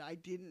 right? But I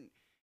didn't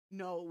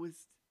know it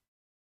was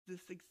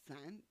this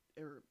extent,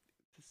 or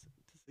this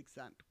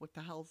extent. What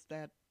the hell's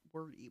that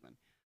word even?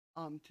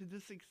 To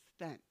this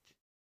extent,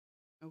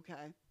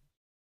 okay?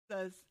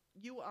 Says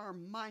you are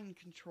mind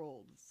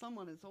controlled.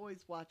 Someone is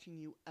always watching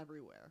you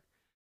everywhere.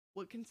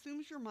 What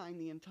consumes your mind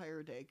the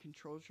entire day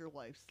controls your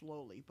life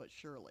slowly but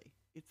surely.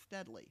 It's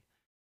deadly.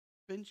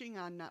 Binging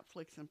on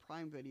Netflix and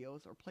Prime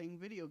videos or playing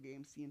video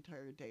games the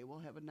entire day will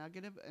have a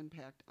negative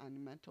impact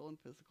on mental and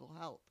physical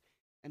health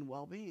and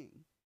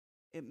well-being.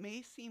 It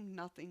may seem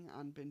nothing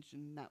on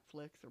binging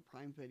Netflix or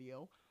Prime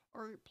Video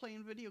or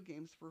playing video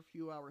games for a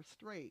few hours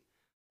straight,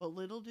 but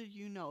little did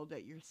you know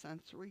that your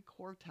sensory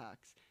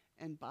cortex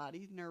and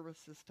body nervous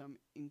system,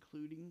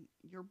 including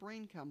your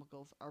brain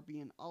chemicals, are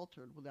being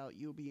altered without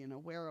you being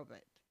aware of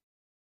it.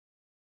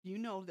 Do you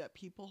know that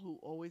people who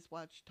always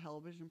watch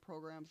television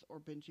programs or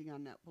binging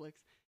on Netflix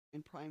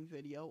and Prime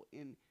Video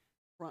in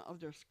front of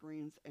their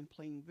screens and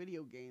playing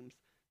video games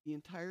the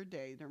entire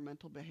day, their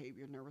mental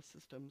behavior, nervous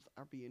systems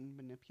are being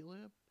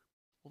manipulative?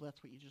 Well,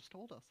 that's what you just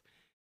told us.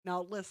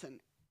 Now,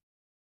 listen,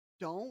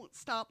 don't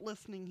stop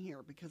listening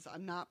here because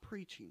I'm not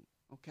preaching,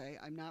 okay?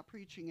 I'm not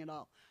preaching at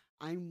all.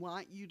 I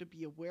want you to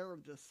be aware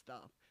of this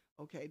stuff,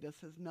 okay?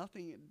 This has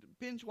nothing,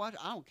 binge watch,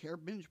 I don't care,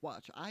 binge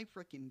watch, I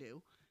freaking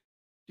do.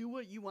 Do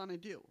what you want to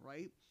do,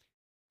 right?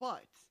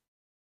 But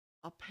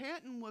a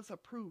patent was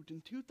approved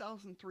in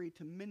 2003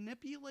 to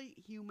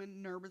manipulate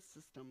human nervous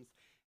systems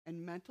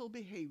and mental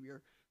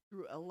behavior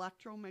through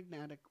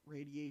electromagnetic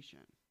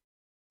radiation.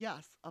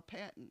 Yes, a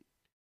patent.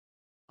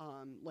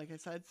 Like I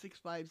said,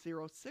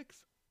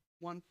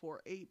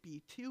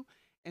 6506148B2,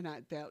 and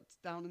that's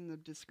down in the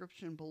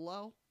description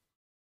below,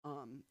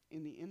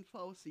 in the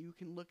info, so you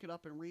can look it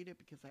up and read it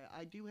because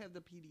I do have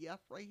the PDF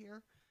right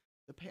here,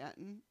 the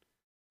patent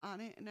on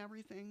it and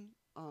everything.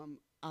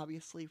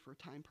 Obviously, for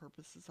time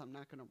purposes, I'm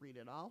not going to read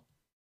it all,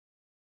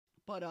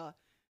 but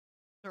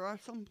there are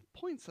some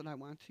points that I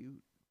want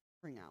to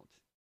bring out.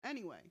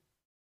 Anyway,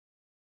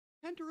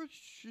 Hendris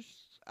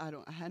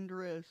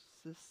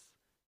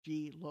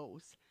G.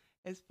 Loos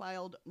has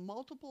filed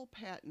multiple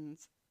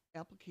patents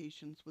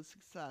applications with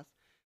success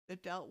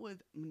that dealt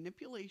with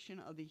manipulation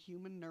of the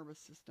human nervous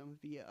system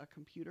via a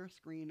computer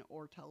screen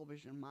or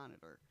television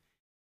monitor.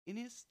 In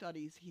his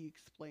studies, he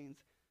explains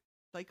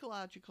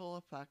psychological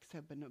effects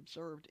have been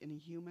observed in a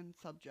human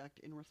subject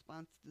in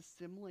response to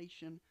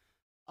stimulation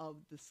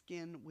of the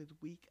skin with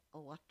weak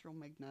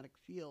electromagnetic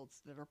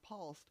fields that are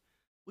pulsed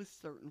with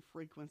certain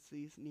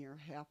frequencies near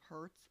half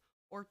hertz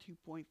or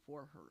 2.4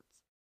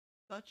 hertz,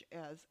 such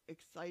as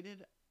excite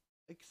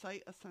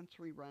a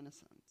sensory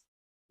renaissance.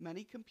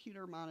 Many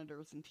computer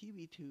monitors and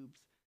TV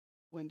tubes,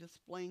 when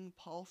displaying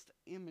pulsed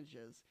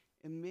images,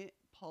 emit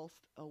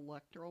pulsed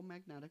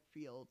electromagnetic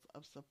fields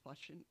of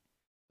sufficient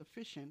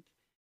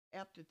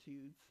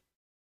aptitudes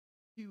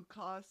to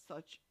cause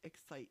such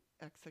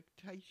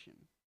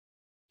excitation.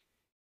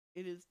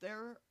 It is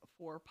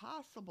therefore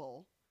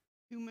possible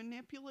to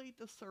manipulate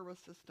the nervous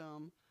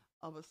system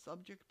of a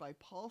subject by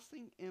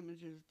pulsing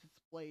images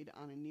displayed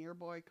on a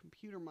nearby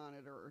computer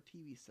monitor or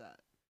TV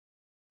set.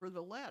 For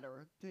the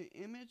latter, the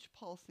image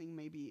pulsing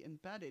may be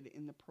embedded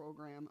in the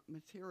program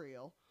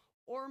material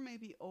or may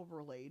be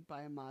overlaid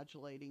by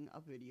modulating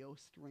a video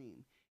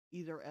stream,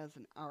 either as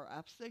an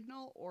RF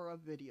signal or a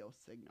video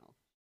signal.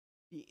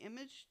 The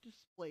image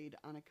displayed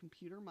on a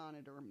computer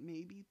monitor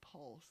may be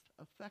pulsed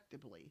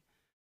effectively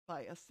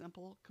by a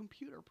simple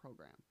computer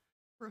program.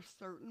 For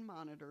certain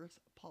monitors,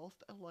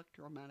 pulsed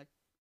electromagnetic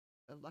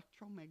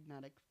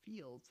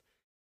fields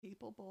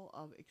capable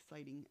of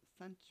exciting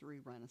sensory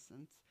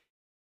renaissance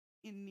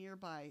in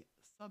nearby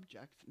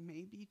subjects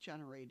may be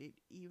generated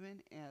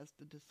even as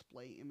the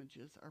display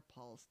images are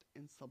pulsed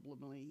and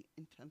subliminally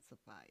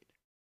intensified.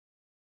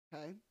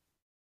 Okay?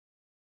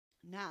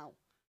 Now,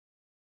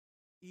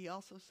 he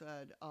also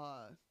said,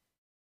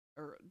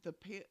 the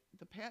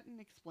patent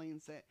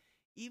explains that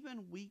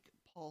even weak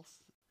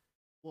pulse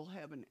will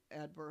have an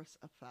adverse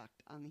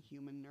effect on the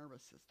human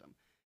nervous system.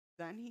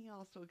 Then he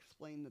also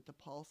explained that the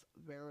pulse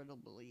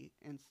variability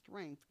and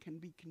strength can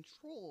be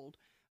controlled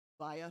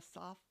via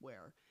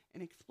software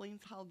and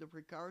explains how the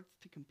regards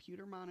to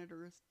computer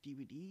monitors,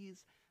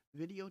 DVDs,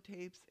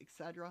 videotapes,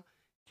 etc.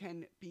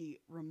 can be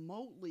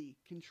remotely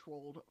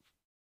controlled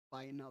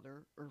by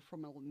another or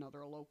from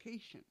another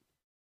location.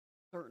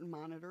 Certain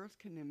monitors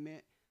can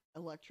emit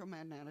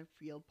electromagnetic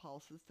field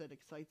pulses that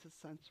excites a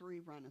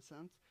sensory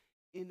renaissance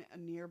in a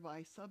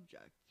nearby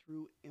subject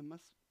through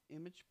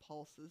image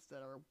pulses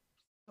that are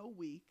so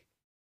weak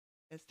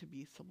as to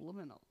be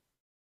subliminal.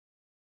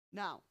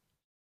 Now,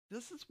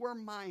 this is where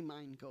my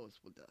mind goes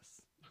with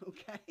this,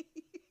 okay?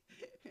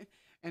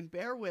 And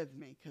bear with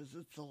me because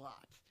it's a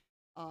lot.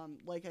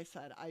 Like I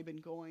said, I've been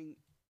going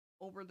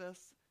over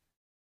this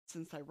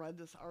since I read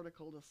this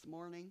article this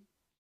morning,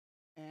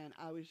 and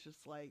I was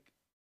just like,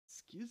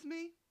 excuse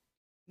me?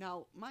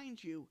 Now,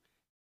 mind you,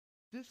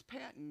 this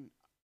patent,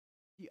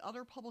 the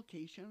other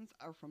publications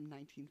are from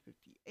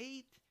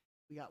 1958.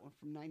 We got one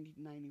from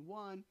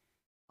 1991,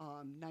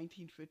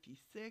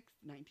 1956,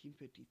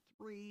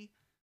 1953.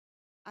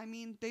 I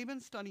mean, they've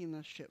been studying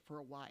this shit for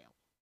a while,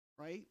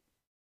 right?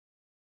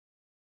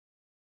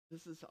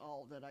 This is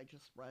all that I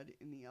just read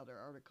in the other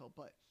article,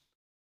 but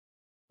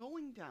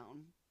going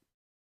down,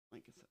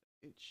 like I said,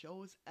 it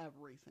shows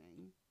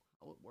everything,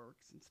 how it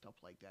works and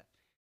stuff like that.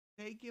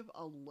 They give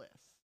a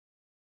list.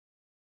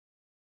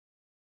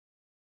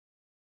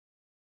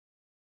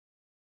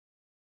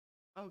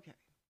 Okay,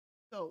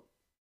 so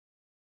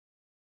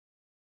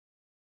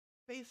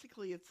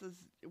basically it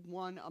says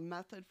one, a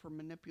method for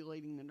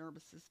manipulating the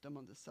nervous system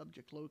of the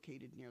subject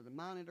located near the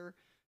monitor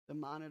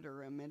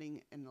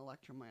emitting an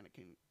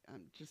electromagnetic.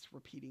 I'm just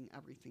repeating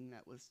everything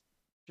that was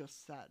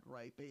just said,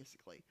 right?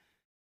 Basically.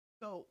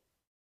 So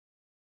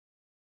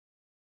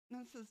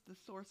this is the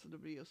source of the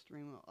video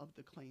stream of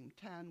the Claim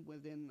 10.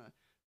 Within the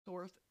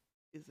source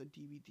is a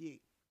DVD.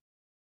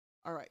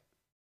 All right.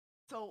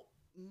 So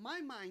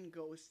my mind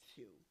goes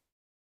to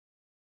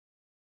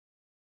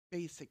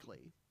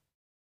basically,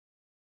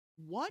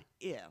 what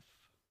if,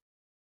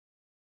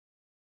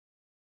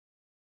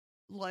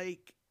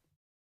 like,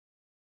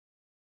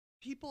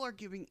 people are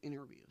giving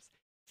interviews?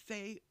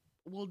 Say,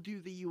 we'll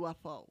do the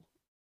UFO,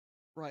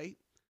 right?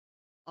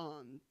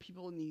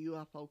 People in the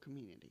UFO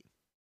community.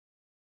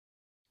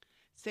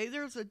 Say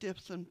there's a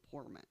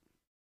disinformant.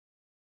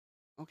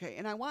 Okay,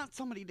 and I want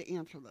somebody to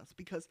answer this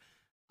because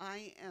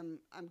I'm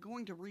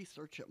going to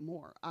research it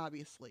more,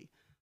 obviously.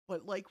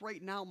 But like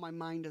right now, my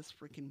mind is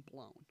freaking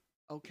blown.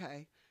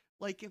 Okay?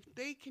 Like if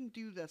they can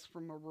do this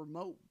from a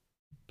remote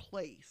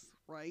place,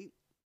 right?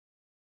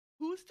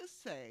 Who's to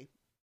say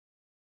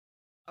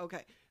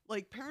Okay.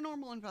 Like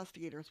paranormal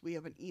investigators, we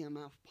have an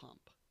EMF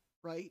pump,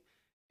 right?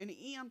 An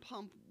EM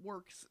pump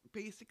works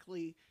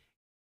basically,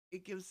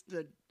 it gives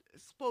the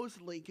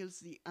supposedly gives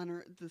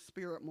the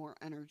spirit more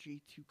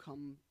energy to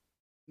come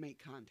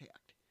make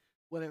contact.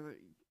 Whatever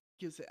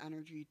gives it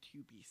energy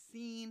to be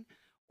seen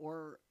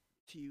or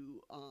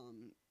to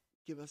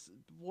give us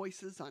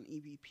voices on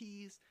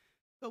EVPs.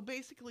 So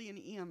basically, an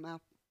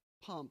EMF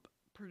pump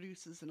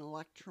produces an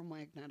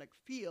electromagnetic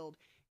field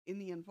in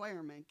the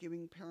environment,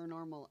 giving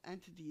paranormal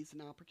entities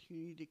an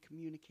opportunity to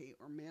communicate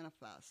or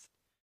manifest,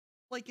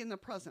 like in the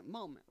present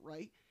moment,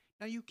 right?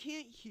 Now, you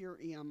can't hear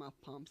EMF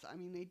pumps. I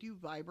mean, they do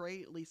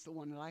vibrate, at least the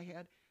one that I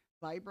had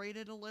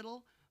vibrated a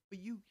little, but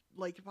you,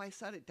 like, if I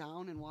set it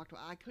down and walked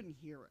away, I couldn't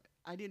hear it.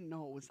 I didn't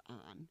know it was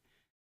on.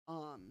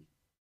 Um,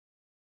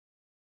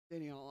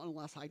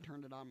 unless I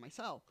turned it on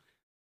myself.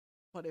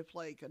 But if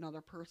like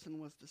another person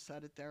was to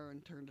set it there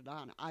and turned it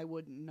on, I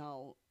wouldn't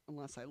know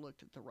unless I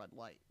looked at the red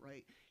light,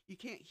 right? You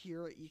can't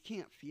hear it, you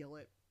can't feel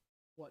it,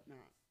 whatnot.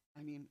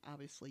 I mean,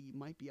 obviously you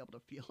might be able to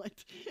feel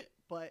it,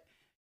 but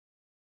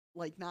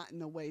like not in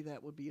the way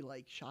that would be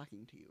like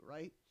shocking to you,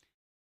 right?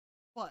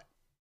 But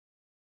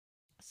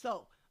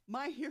so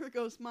my here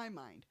goes my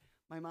mind.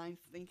 My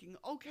mind's thinking,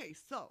 okay,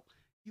 so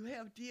you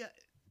have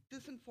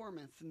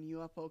disinformants in the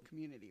UFO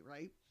community,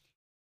 right?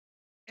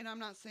 And I'm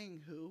not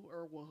saying who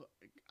or well,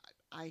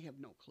 I have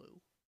no clue.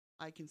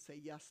 I can say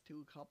yes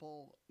to a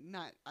couple.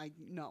 Not I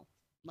no.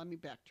 Let me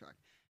backtrack.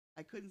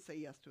 I couldn't say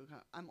yes to a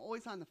couple. I'm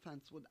always on the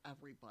fence with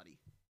everybody.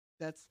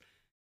 That's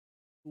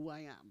who I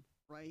am,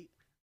 right?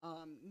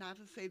 Not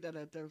to say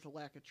that there's a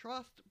lack of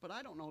trust, but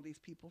I don't know these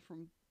people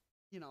from,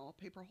 a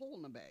paper hole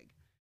in the bag.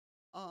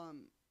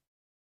 Um,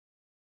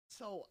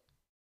 so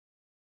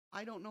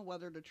I don't know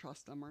whether to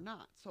trust them or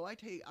not. So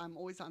I'm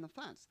always on the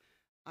fence.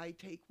 I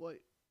take what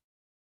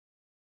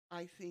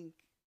I think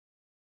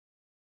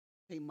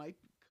they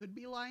could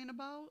be lying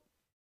about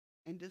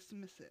and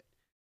dismiss it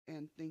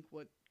and think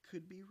what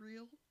could be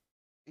real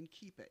and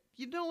keep it.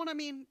 You know what I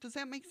mean? Does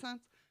that make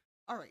sense?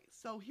 All right,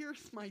 so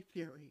here's my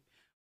theory.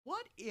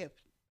 What if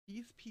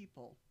these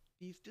people,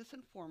 these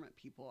disinformant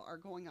people, are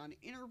going on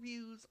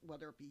interviews,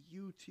 whether it be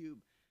YouTube,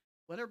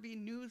 whether it be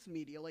news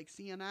media like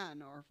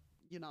CNN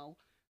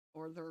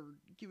or they're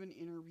giving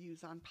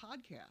interviews on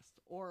podcasts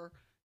or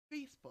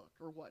Facebook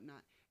or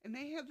whatnot, and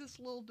they have this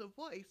little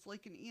device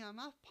like an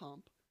EMF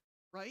pump,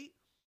 right?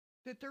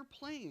 That they're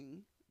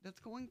playing that's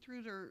going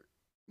through their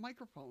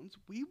microphones,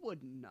 we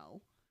wouldn't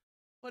know,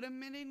 but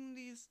emitting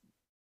these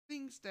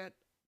things that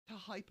to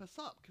hype us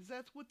up because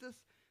that's what this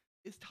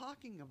is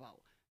talking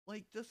about.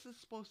 Like this is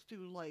supposed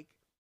to like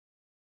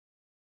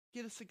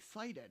get us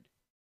excited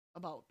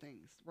about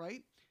things,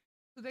 right?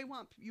 So they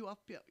want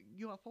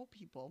UFO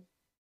people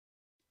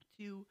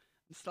to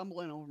I'm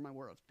stumbling over my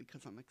words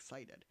because I'm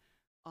excited.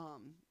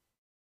 Um,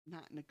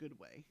 not in a good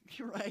way,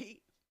 right?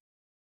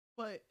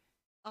 But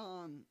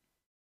um,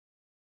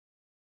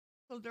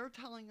 so they're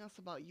telling us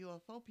about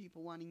UFO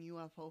people wanting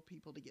UFO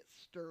people to get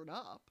stirred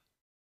up,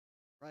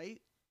 right?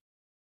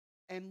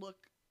 And look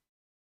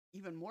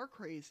even more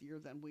crazier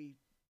than we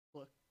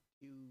look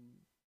to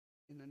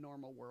in the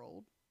normal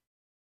world,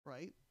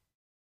 right?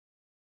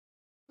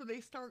 So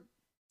they start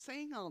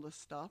saying all this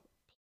stuff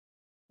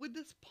with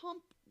this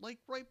pump like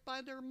right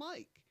by their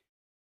mic.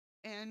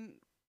 And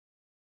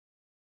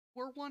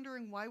we're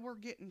wondering why we're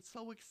getting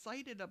so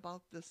excited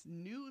about this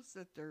news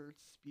that they're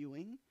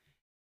spewing.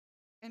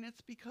 And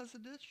it's because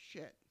of this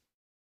shit.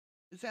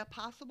 Is that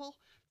possible?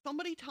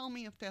 Somebody tell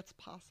me if that's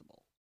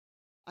possible.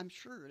 I'm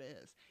sure it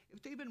is.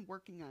 If they've been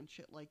working on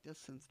shit like this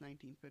since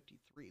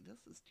 1953, this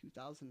is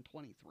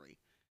 2023.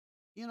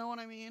 You know what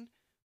I mean?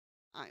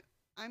 I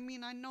I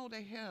mean I know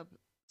they have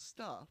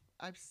stuff.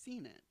 I've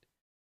seen it.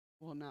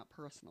 Well, not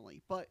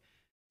personally, but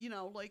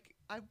like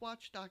I've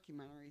watched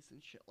documentaries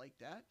and shit like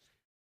that.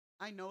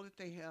 I know that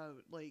they have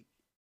like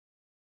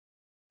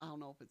I don't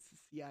know if it's the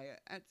CIA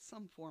at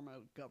some form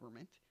of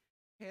government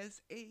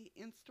has a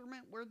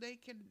instrument where they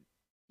can,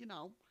 you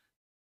know,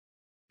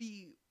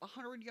 be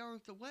 100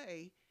 yards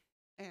away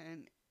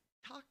and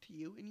talk to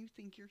you and you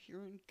think you're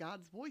hearing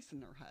God's voice in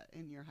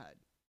your head.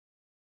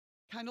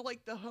 Kind of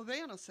like the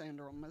Havana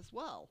syndrome as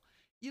well.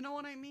 You know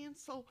what I mean?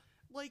 So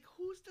like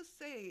who's to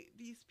say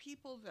these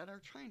people that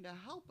are trying to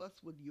help us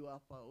with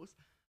UFOs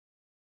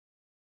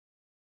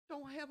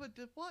don't have a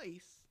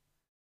device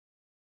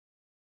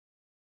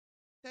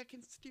that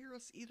can steer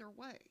us either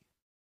way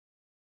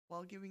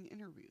while giving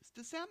interviews?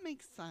 Does that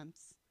make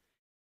sense?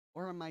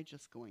 Or am I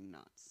just going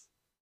nuts?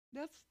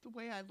 That's the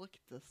way I look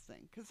at this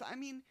thing. Because, I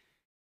mean,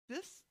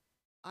 this,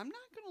 I'm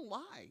not going to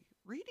lie.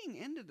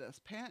 Reading into this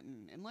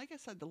patent, and like I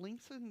said, the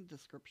link's in the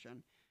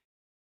description,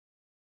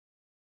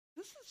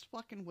 this is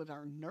fucking with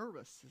our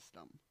nervous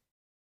system.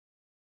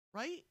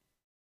 Right?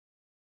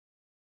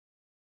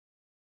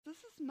 This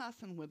is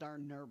messing with our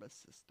nervous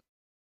system.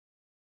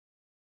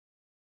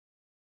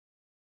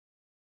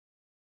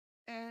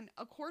 And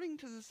according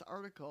to this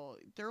article,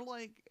 they're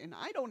like, and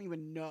I don't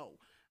even know.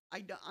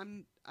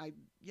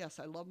 Yes,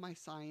 I love my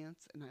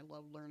science and I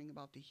love learning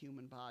about the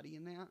human body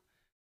and that.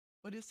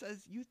 But it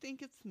says, you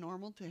think it's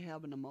normal to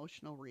have an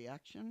emotional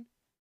reaction?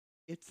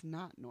 It's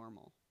not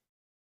normal.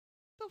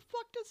 The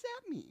fuck does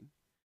that mean?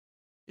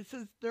 It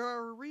says there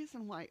are a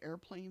reason why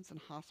airplanes and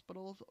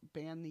hospitals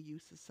ban the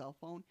use of cell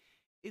phone.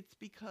 It's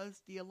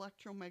because the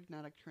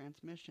electromagnetic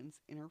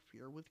transmissions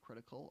interfere with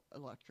critical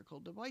electrical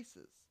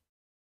devices.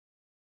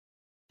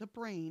 The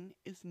brain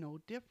is no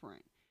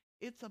different.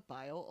 It's a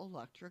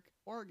bioelectric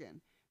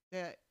organ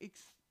that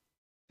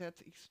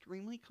that's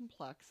extremely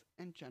complex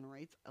and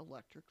generates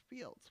electric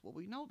fields. Well,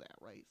 we know that,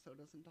 right? So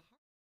doesn't the heart.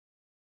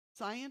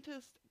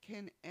 Scientists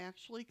can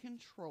actually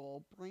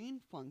control brain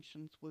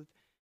functions with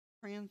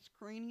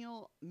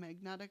transcranial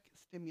magnetic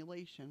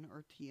stimulation,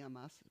 or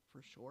TMS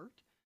for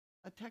short,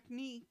 a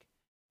technique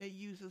that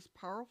uses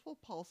powerful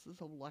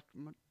pulses of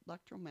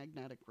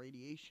electromagnetic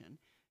radiation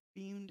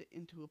beamed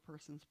into a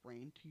person's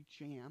brain to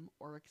jam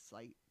or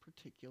excite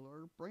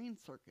particular brain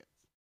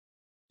circuits.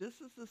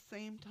 This is the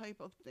same type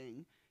of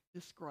thing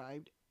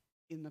described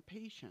in the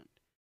patient.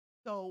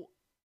 So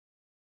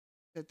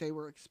that they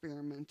were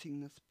experimenting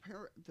this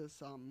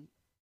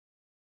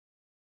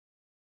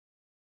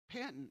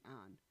patent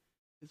on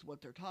is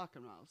what they're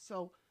talking about.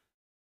 So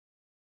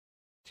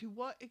to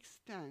what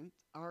extent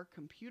our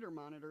computer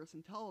monitors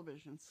and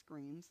television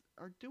screens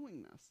are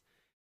doing this?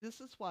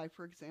 This is why,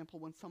 for example,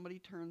 when somebody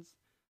turns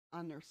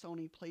on their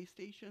Sony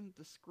PlayStation,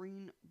 the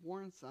screen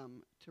warns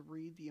them to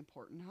read the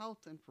important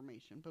health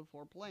information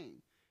before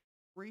playing.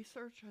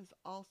 Research has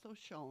also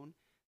shown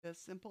that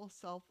simple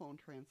cell phone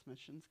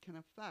transmissions can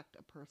affect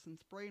a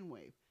person's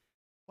brainwave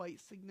quite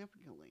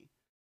significantly,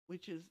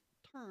 which is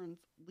turns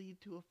lead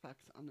to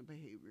effects on the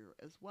behavior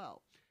as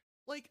well.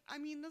 Like, I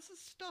mean, this is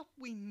stuff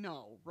we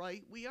know,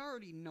 right? We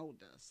already know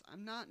this.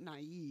 I'm not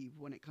naive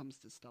when it comes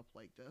to stuff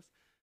like this.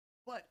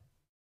 But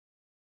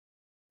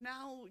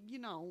now,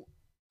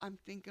 I'm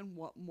thinking,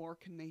 what more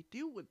can they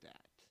do with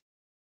that?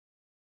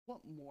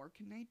 What more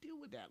can they do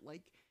with that?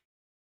 Like,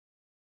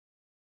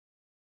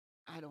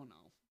 I don't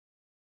know.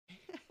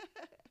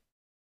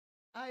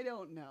 I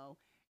don't know.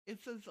 It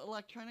says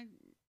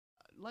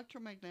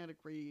electromagnetic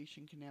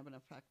radiation can have an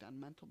effect on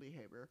mental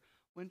behavior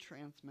when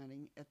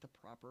transmitting at the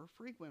proper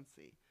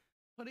frequency.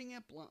 Putting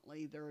it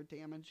bluntly, they're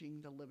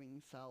damaging the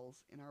living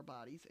cells in our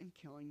bodies and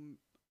killing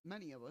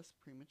many of us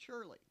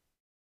prematurely.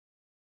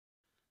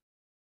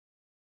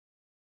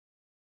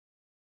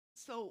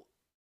 So,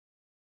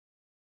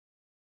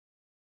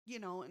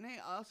 and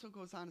it also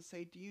goes on to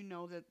say, do you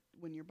know that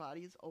when your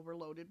body is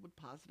overloaded with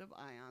positive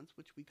ions,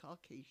 which we call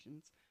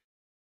cations,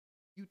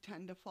 you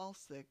tend to fall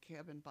sick,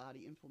 having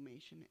body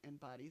inflammation, and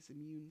body's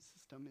immune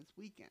system is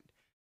weakened.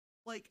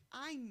 Like,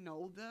 I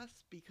know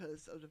this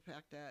because of the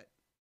fact that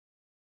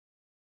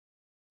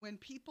when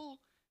people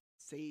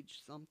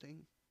sage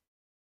something,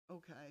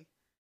 okay,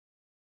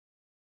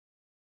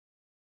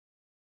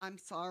 I'm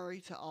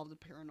sorry to all the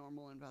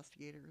paranormal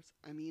investigators.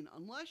 I mean,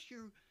 unless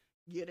you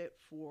get it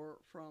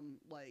from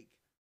like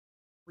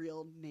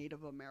real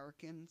Native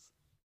Americans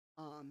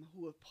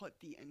who have put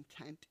the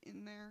intent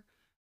in there,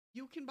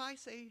 you can buy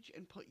sage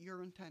and put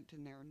your intent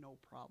in there, no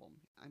problem.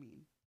 I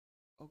mean,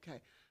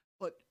 okay.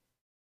 But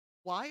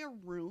why a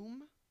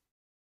room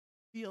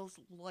feels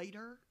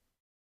lighter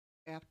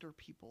after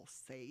people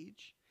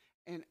sage,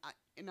 and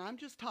I'm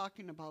just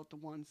talking about the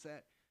ones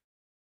that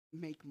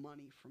make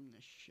money from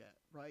this shit,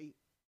 right?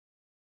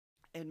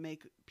 And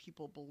make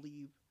people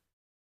believe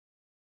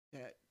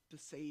that the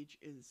sage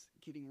is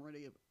getting rid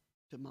of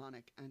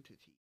demonic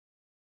entity.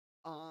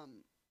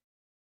 Um,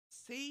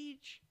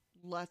 Sage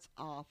lets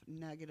off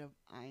negative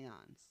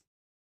ions,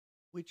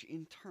 which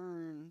in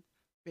turn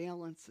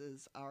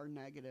balances our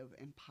negative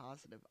and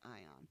positive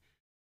ion.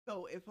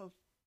 So if a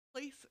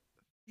place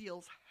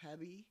feels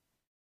heavy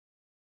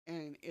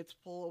and it's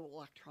full of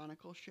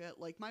electronical shit,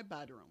 like my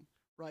bedroom,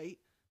 right?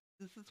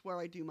 This is where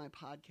I do my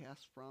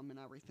podcast from and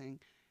everything.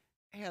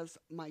 It has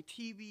my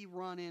TV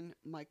running,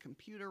 my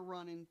computer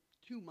running,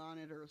 2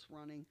 monitors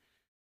running,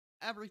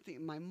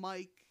 everything, my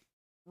mic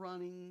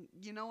running,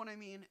 you know what I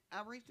mean?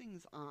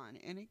 Everything's on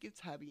and it gets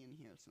heavy in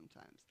here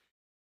sometimes.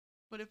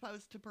 But if I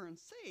was to burn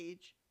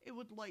sage, it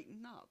would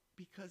lighten up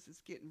because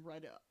it's getting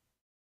rid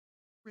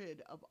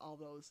of all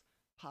those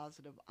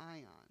positive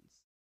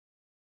ions.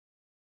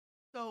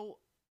 So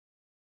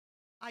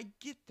I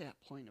get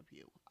that point of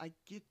view. I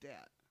get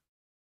that.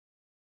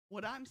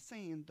 What I'm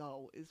saying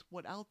though is,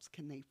 what else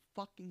can they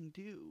fucking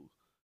do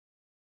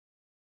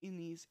in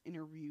these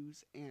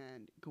interviews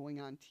and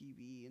going on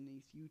TV and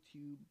these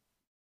YouTube,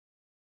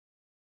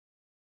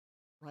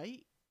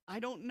 right? I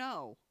don't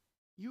know.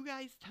 You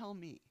guys tell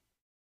me.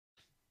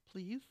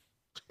 Please.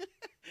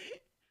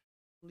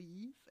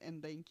 Please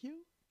and thank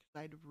you,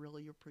 because I'd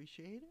really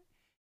appreciate it.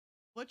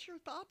 What's your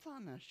thoughts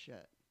on this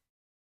shit?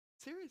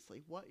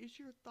 Seriously, what is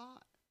your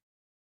thought?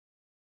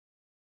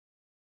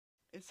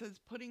 It says,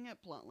 putting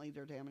it bluntly,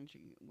 they're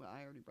damaging. Well,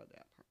 I already read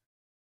that part.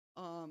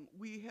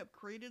 We have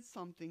created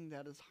something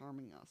that is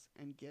harming us,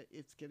 and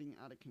it's getting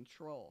out of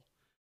control.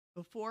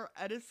 Before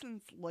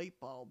Edison's light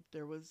bulb,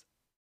 there was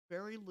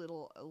very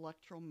little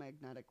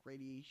electromagnetic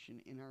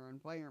radiation in our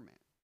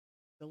environment.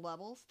 The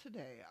levels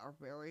today are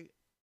very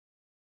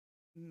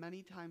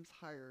many times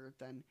higher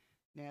than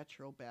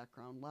natural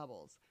background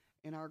levels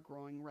and are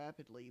growing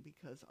rapidly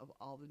because of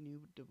all the new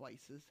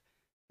devices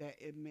that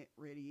emit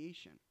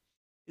radiation.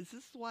 Is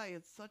this why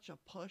it's such a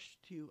push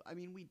to, I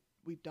mean,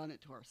 we've done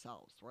it to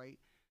ourselves, right?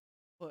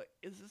 But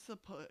is this a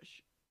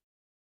push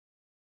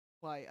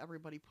why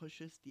everybody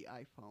pushes the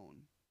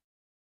iPhone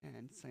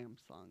and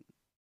Samsung?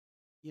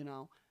 You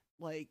know,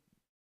 like,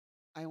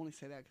 I only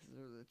say that because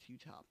they're the two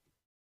top,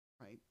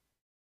 right?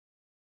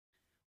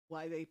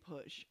 Why they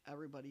push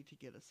everybody to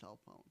get a cell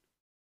phone.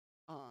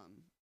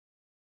 Um,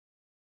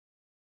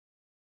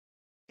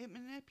 it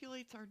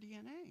manipulates our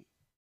DNA.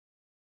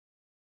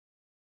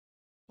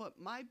 But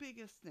my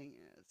biggest thing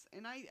is,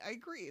 and I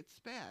agree, it's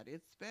bad.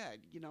 It's bad.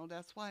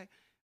 That's why,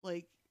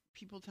 like,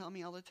 people tell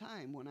me all the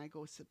time when I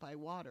go sit by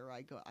water,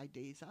 I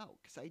daze out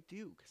because I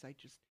do, because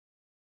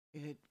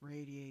it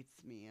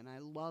radiates me. And I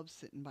love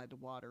sitting by the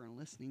water and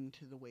listening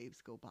to the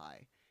waves go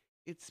by.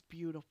 It's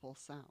beautiful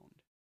sound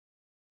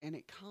and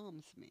it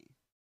calms me.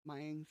 My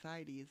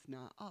anxiety is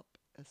not up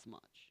as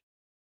much,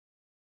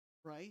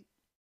 right?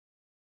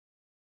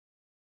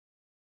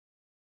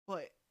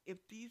 But if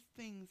these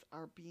things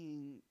are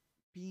being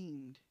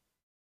beamed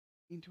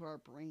into our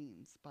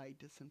brains by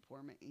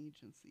disinformant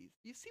agencies,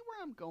 do you see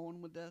where I'm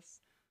going with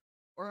this?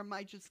 Or am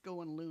I just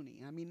going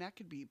loony? I mean, that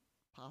could be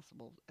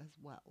possible as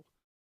well.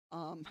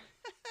 Um,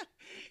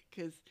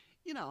 because,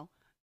 you know,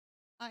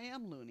 I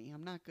am loony.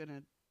 I'm not going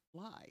to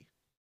lie.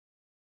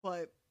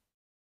 But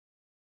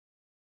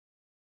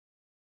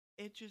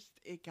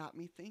it got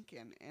me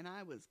thinking. And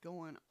I was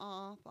going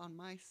off on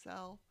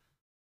myself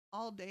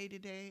all day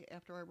today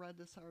after I read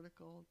this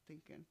article,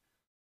 thinking,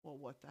 well,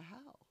 what the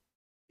hell?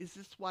 Is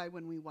this why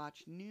when we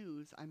watch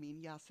news, I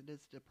mean, yes, it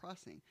is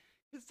depressing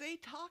because they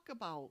talk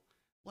about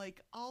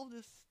like all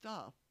this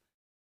stuff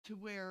to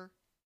where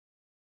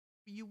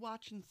you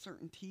watch in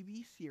certain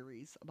TV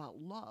series about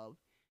love,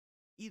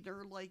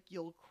 either like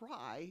you'll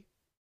cry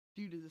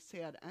due to the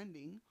sad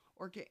ending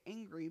or get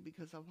angry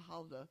because of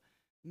how the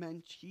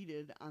men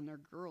cheated on their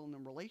girl in the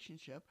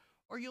relationship,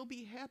 or you'll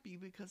be happy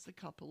because the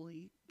couple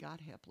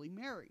got happily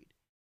married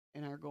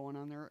and are going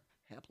on their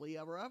happily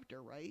ever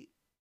after, right?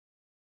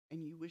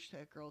 And you wish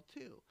that girl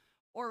too.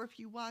 Or if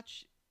you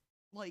watch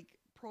like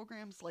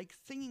programs like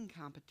singing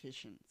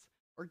competitions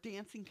or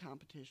dancing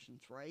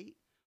competitions, right?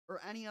 Or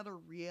any other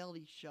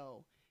reality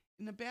show,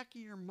 in the back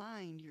of your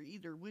mind, you're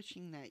either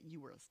wishing that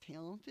you were as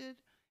talented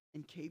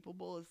and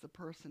capable as the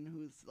person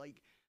who's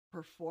like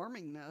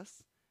performing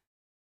this,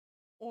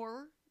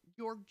 or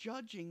you're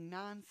judging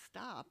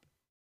nonstop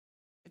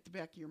at the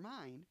back of your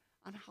mind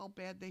on how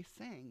bad they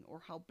sang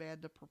or how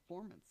bad the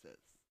performance is,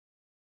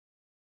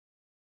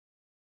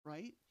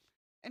 right?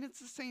 And it's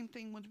the same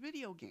thing with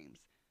video games.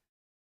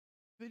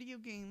 Video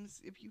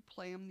games, if you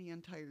play them the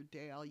entire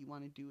day, all you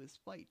want to do is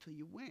fight till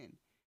you win.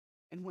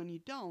 And when you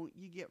don't,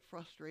 you get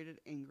frustrated,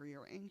 angry,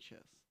 or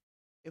anxious.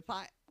 If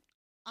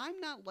I'm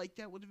not like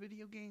that with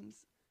video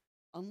games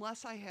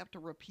unless I have to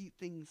repeat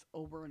things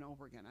over and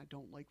over again. I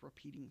don't like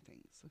repeating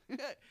things.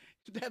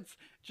 That's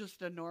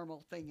just a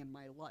normal thing in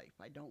my life.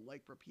 I don't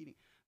like repeating.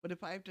 But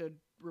if I have to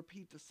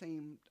repeat the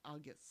same, I'll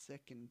get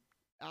sick and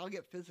I'll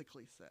get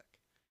physically sick.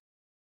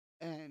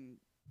 And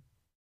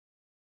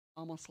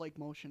almost like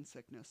motion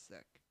sickness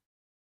sick.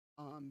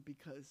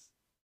 Because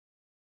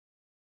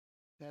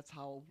that's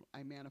how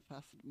I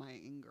manifest my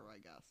anger, I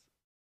guess.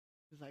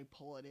 Because I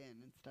pull it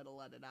in instead of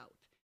let it out.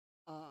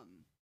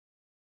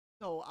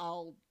 So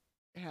I'll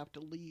have to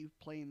leave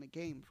playing the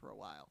game for a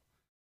while.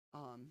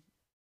 Um,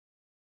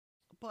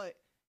 but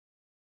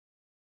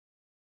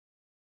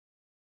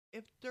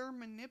if they're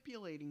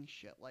manipulating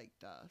shit like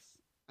this,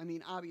 I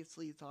mean,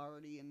 obviously it's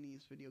already in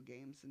these video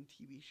games and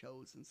TV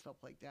shows and stuff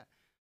like that.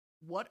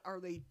 What are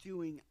they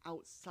doing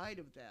outside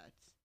of that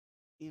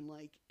in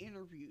like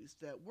interviews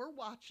that we're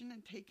watching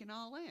and taking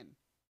all in?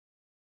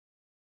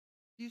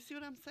 Do you see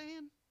what I'm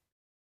saying?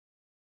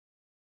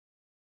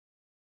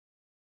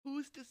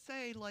 Who's to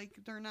say like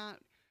they're not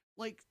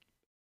like,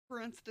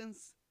 for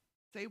instance,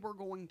 say we're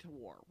going to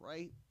war,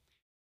 right?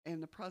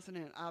 And the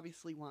president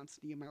obviously wants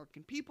the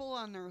American people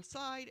on their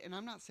side. And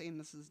I'm not saying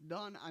this is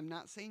done. I'm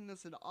not saying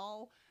this at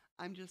all.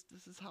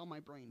 This is how my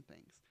brain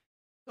thinks.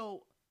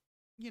 So,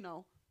 you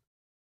know,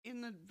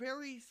 in the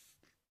very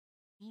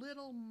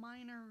little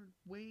minor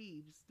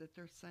waves that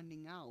they're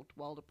sending out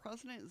while the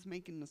president is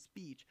making the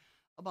speech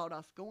about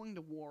us going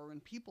to war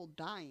and people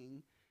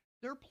dying,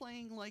 they're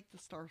playing like the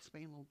Star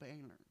Spangled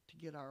Banner to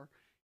get our,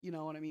 you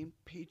know what I mean,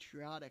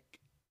 patriotic,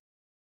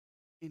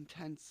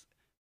 intense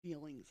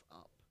feelings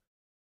up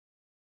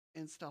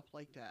and stuff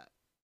like that.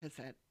 Is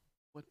that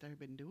what they've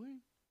been doing?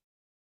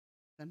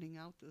 Sending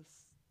out this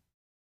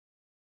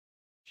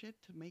shit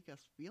to make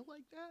us feel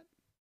like that?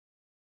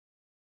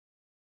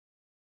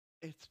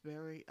 It's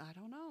very, I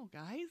don't know,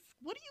 guys.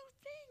 What do you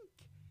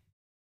think?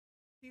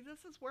 See,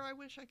 this is where I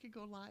wish I could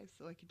go live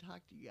so I could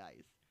talk to you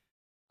guys.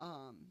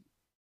 Um,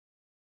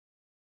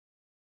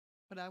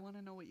 but I want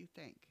to know what you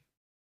think.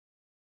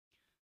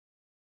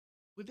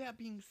 With that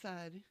being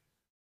said,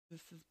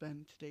 this has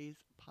been today's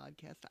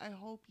podcast. I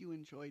hope you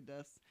enjoyed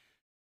this.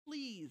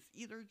 please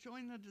either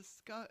join the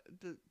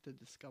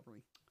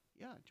discovery.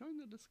 Yeah, join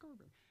the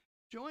discovery.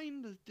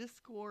 Join the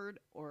Discord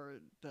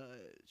or the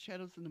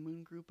Shadows in the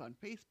Moon group on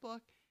Facebook.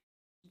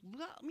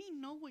 Let me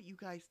know what you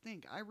guys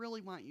think. I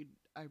really want you.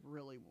 I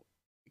really,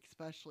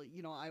 especially,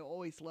 I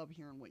always love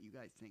hearing what you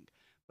guys think,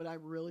 but I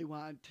really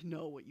want to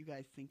know what you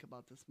guys think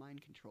about this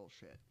mind control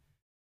shit.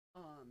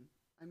 Um,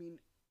 I mean,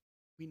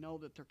 we know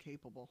that they're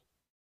capable.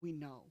 We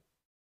know.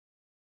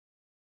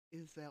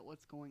 Is that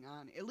what's going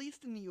on? At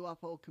least in the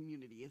UFO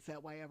community. Is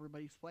that why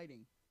everybody's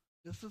fighting?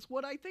 This is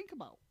what I think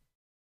about.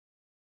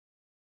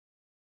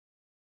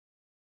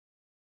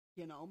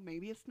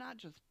 Maybe it's not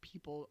just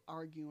people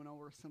arguing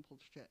over simple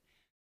shit.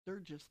 They're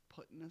just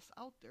putting this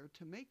out there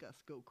to make us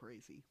go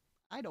crazy.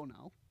 I don't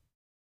know.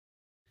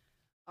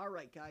 All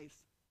right, guys.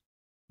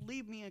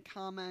 Leave me a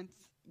comment.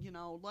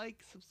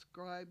 Like,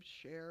 subscribe,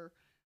 share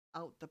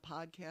out the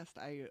podcast.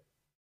 I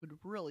would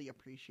really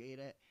appreciate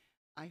it.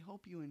 I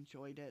hope you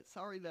enjoyed it.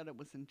 Sorry that it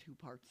was in two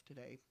parts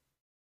today.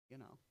 You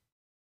know,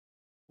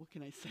 what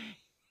can I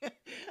say?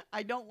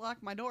 I don't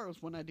lock my doors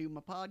when I do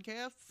my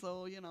podcast,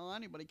 so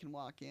anybody can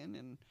walk in,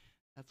 and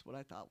that's what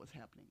I thought was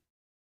happening.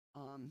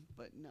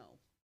 But no,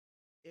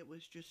 it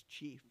was just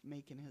Chief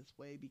making his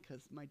way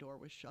because my door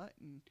was shut,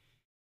 and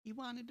he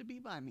wanted to be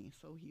by me,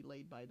 so he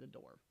laid by the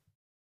door.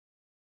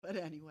 But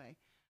anyway,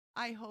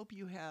 I hope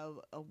you have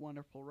a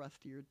wonderful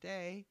rest of your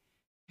day.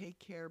 Take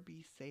care,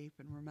 be safe,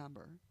 and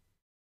remember,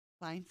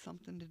 find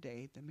something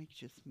today that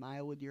makes you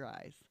smile with your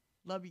eyes.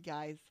 Love you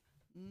guys.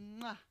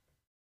 Mwah.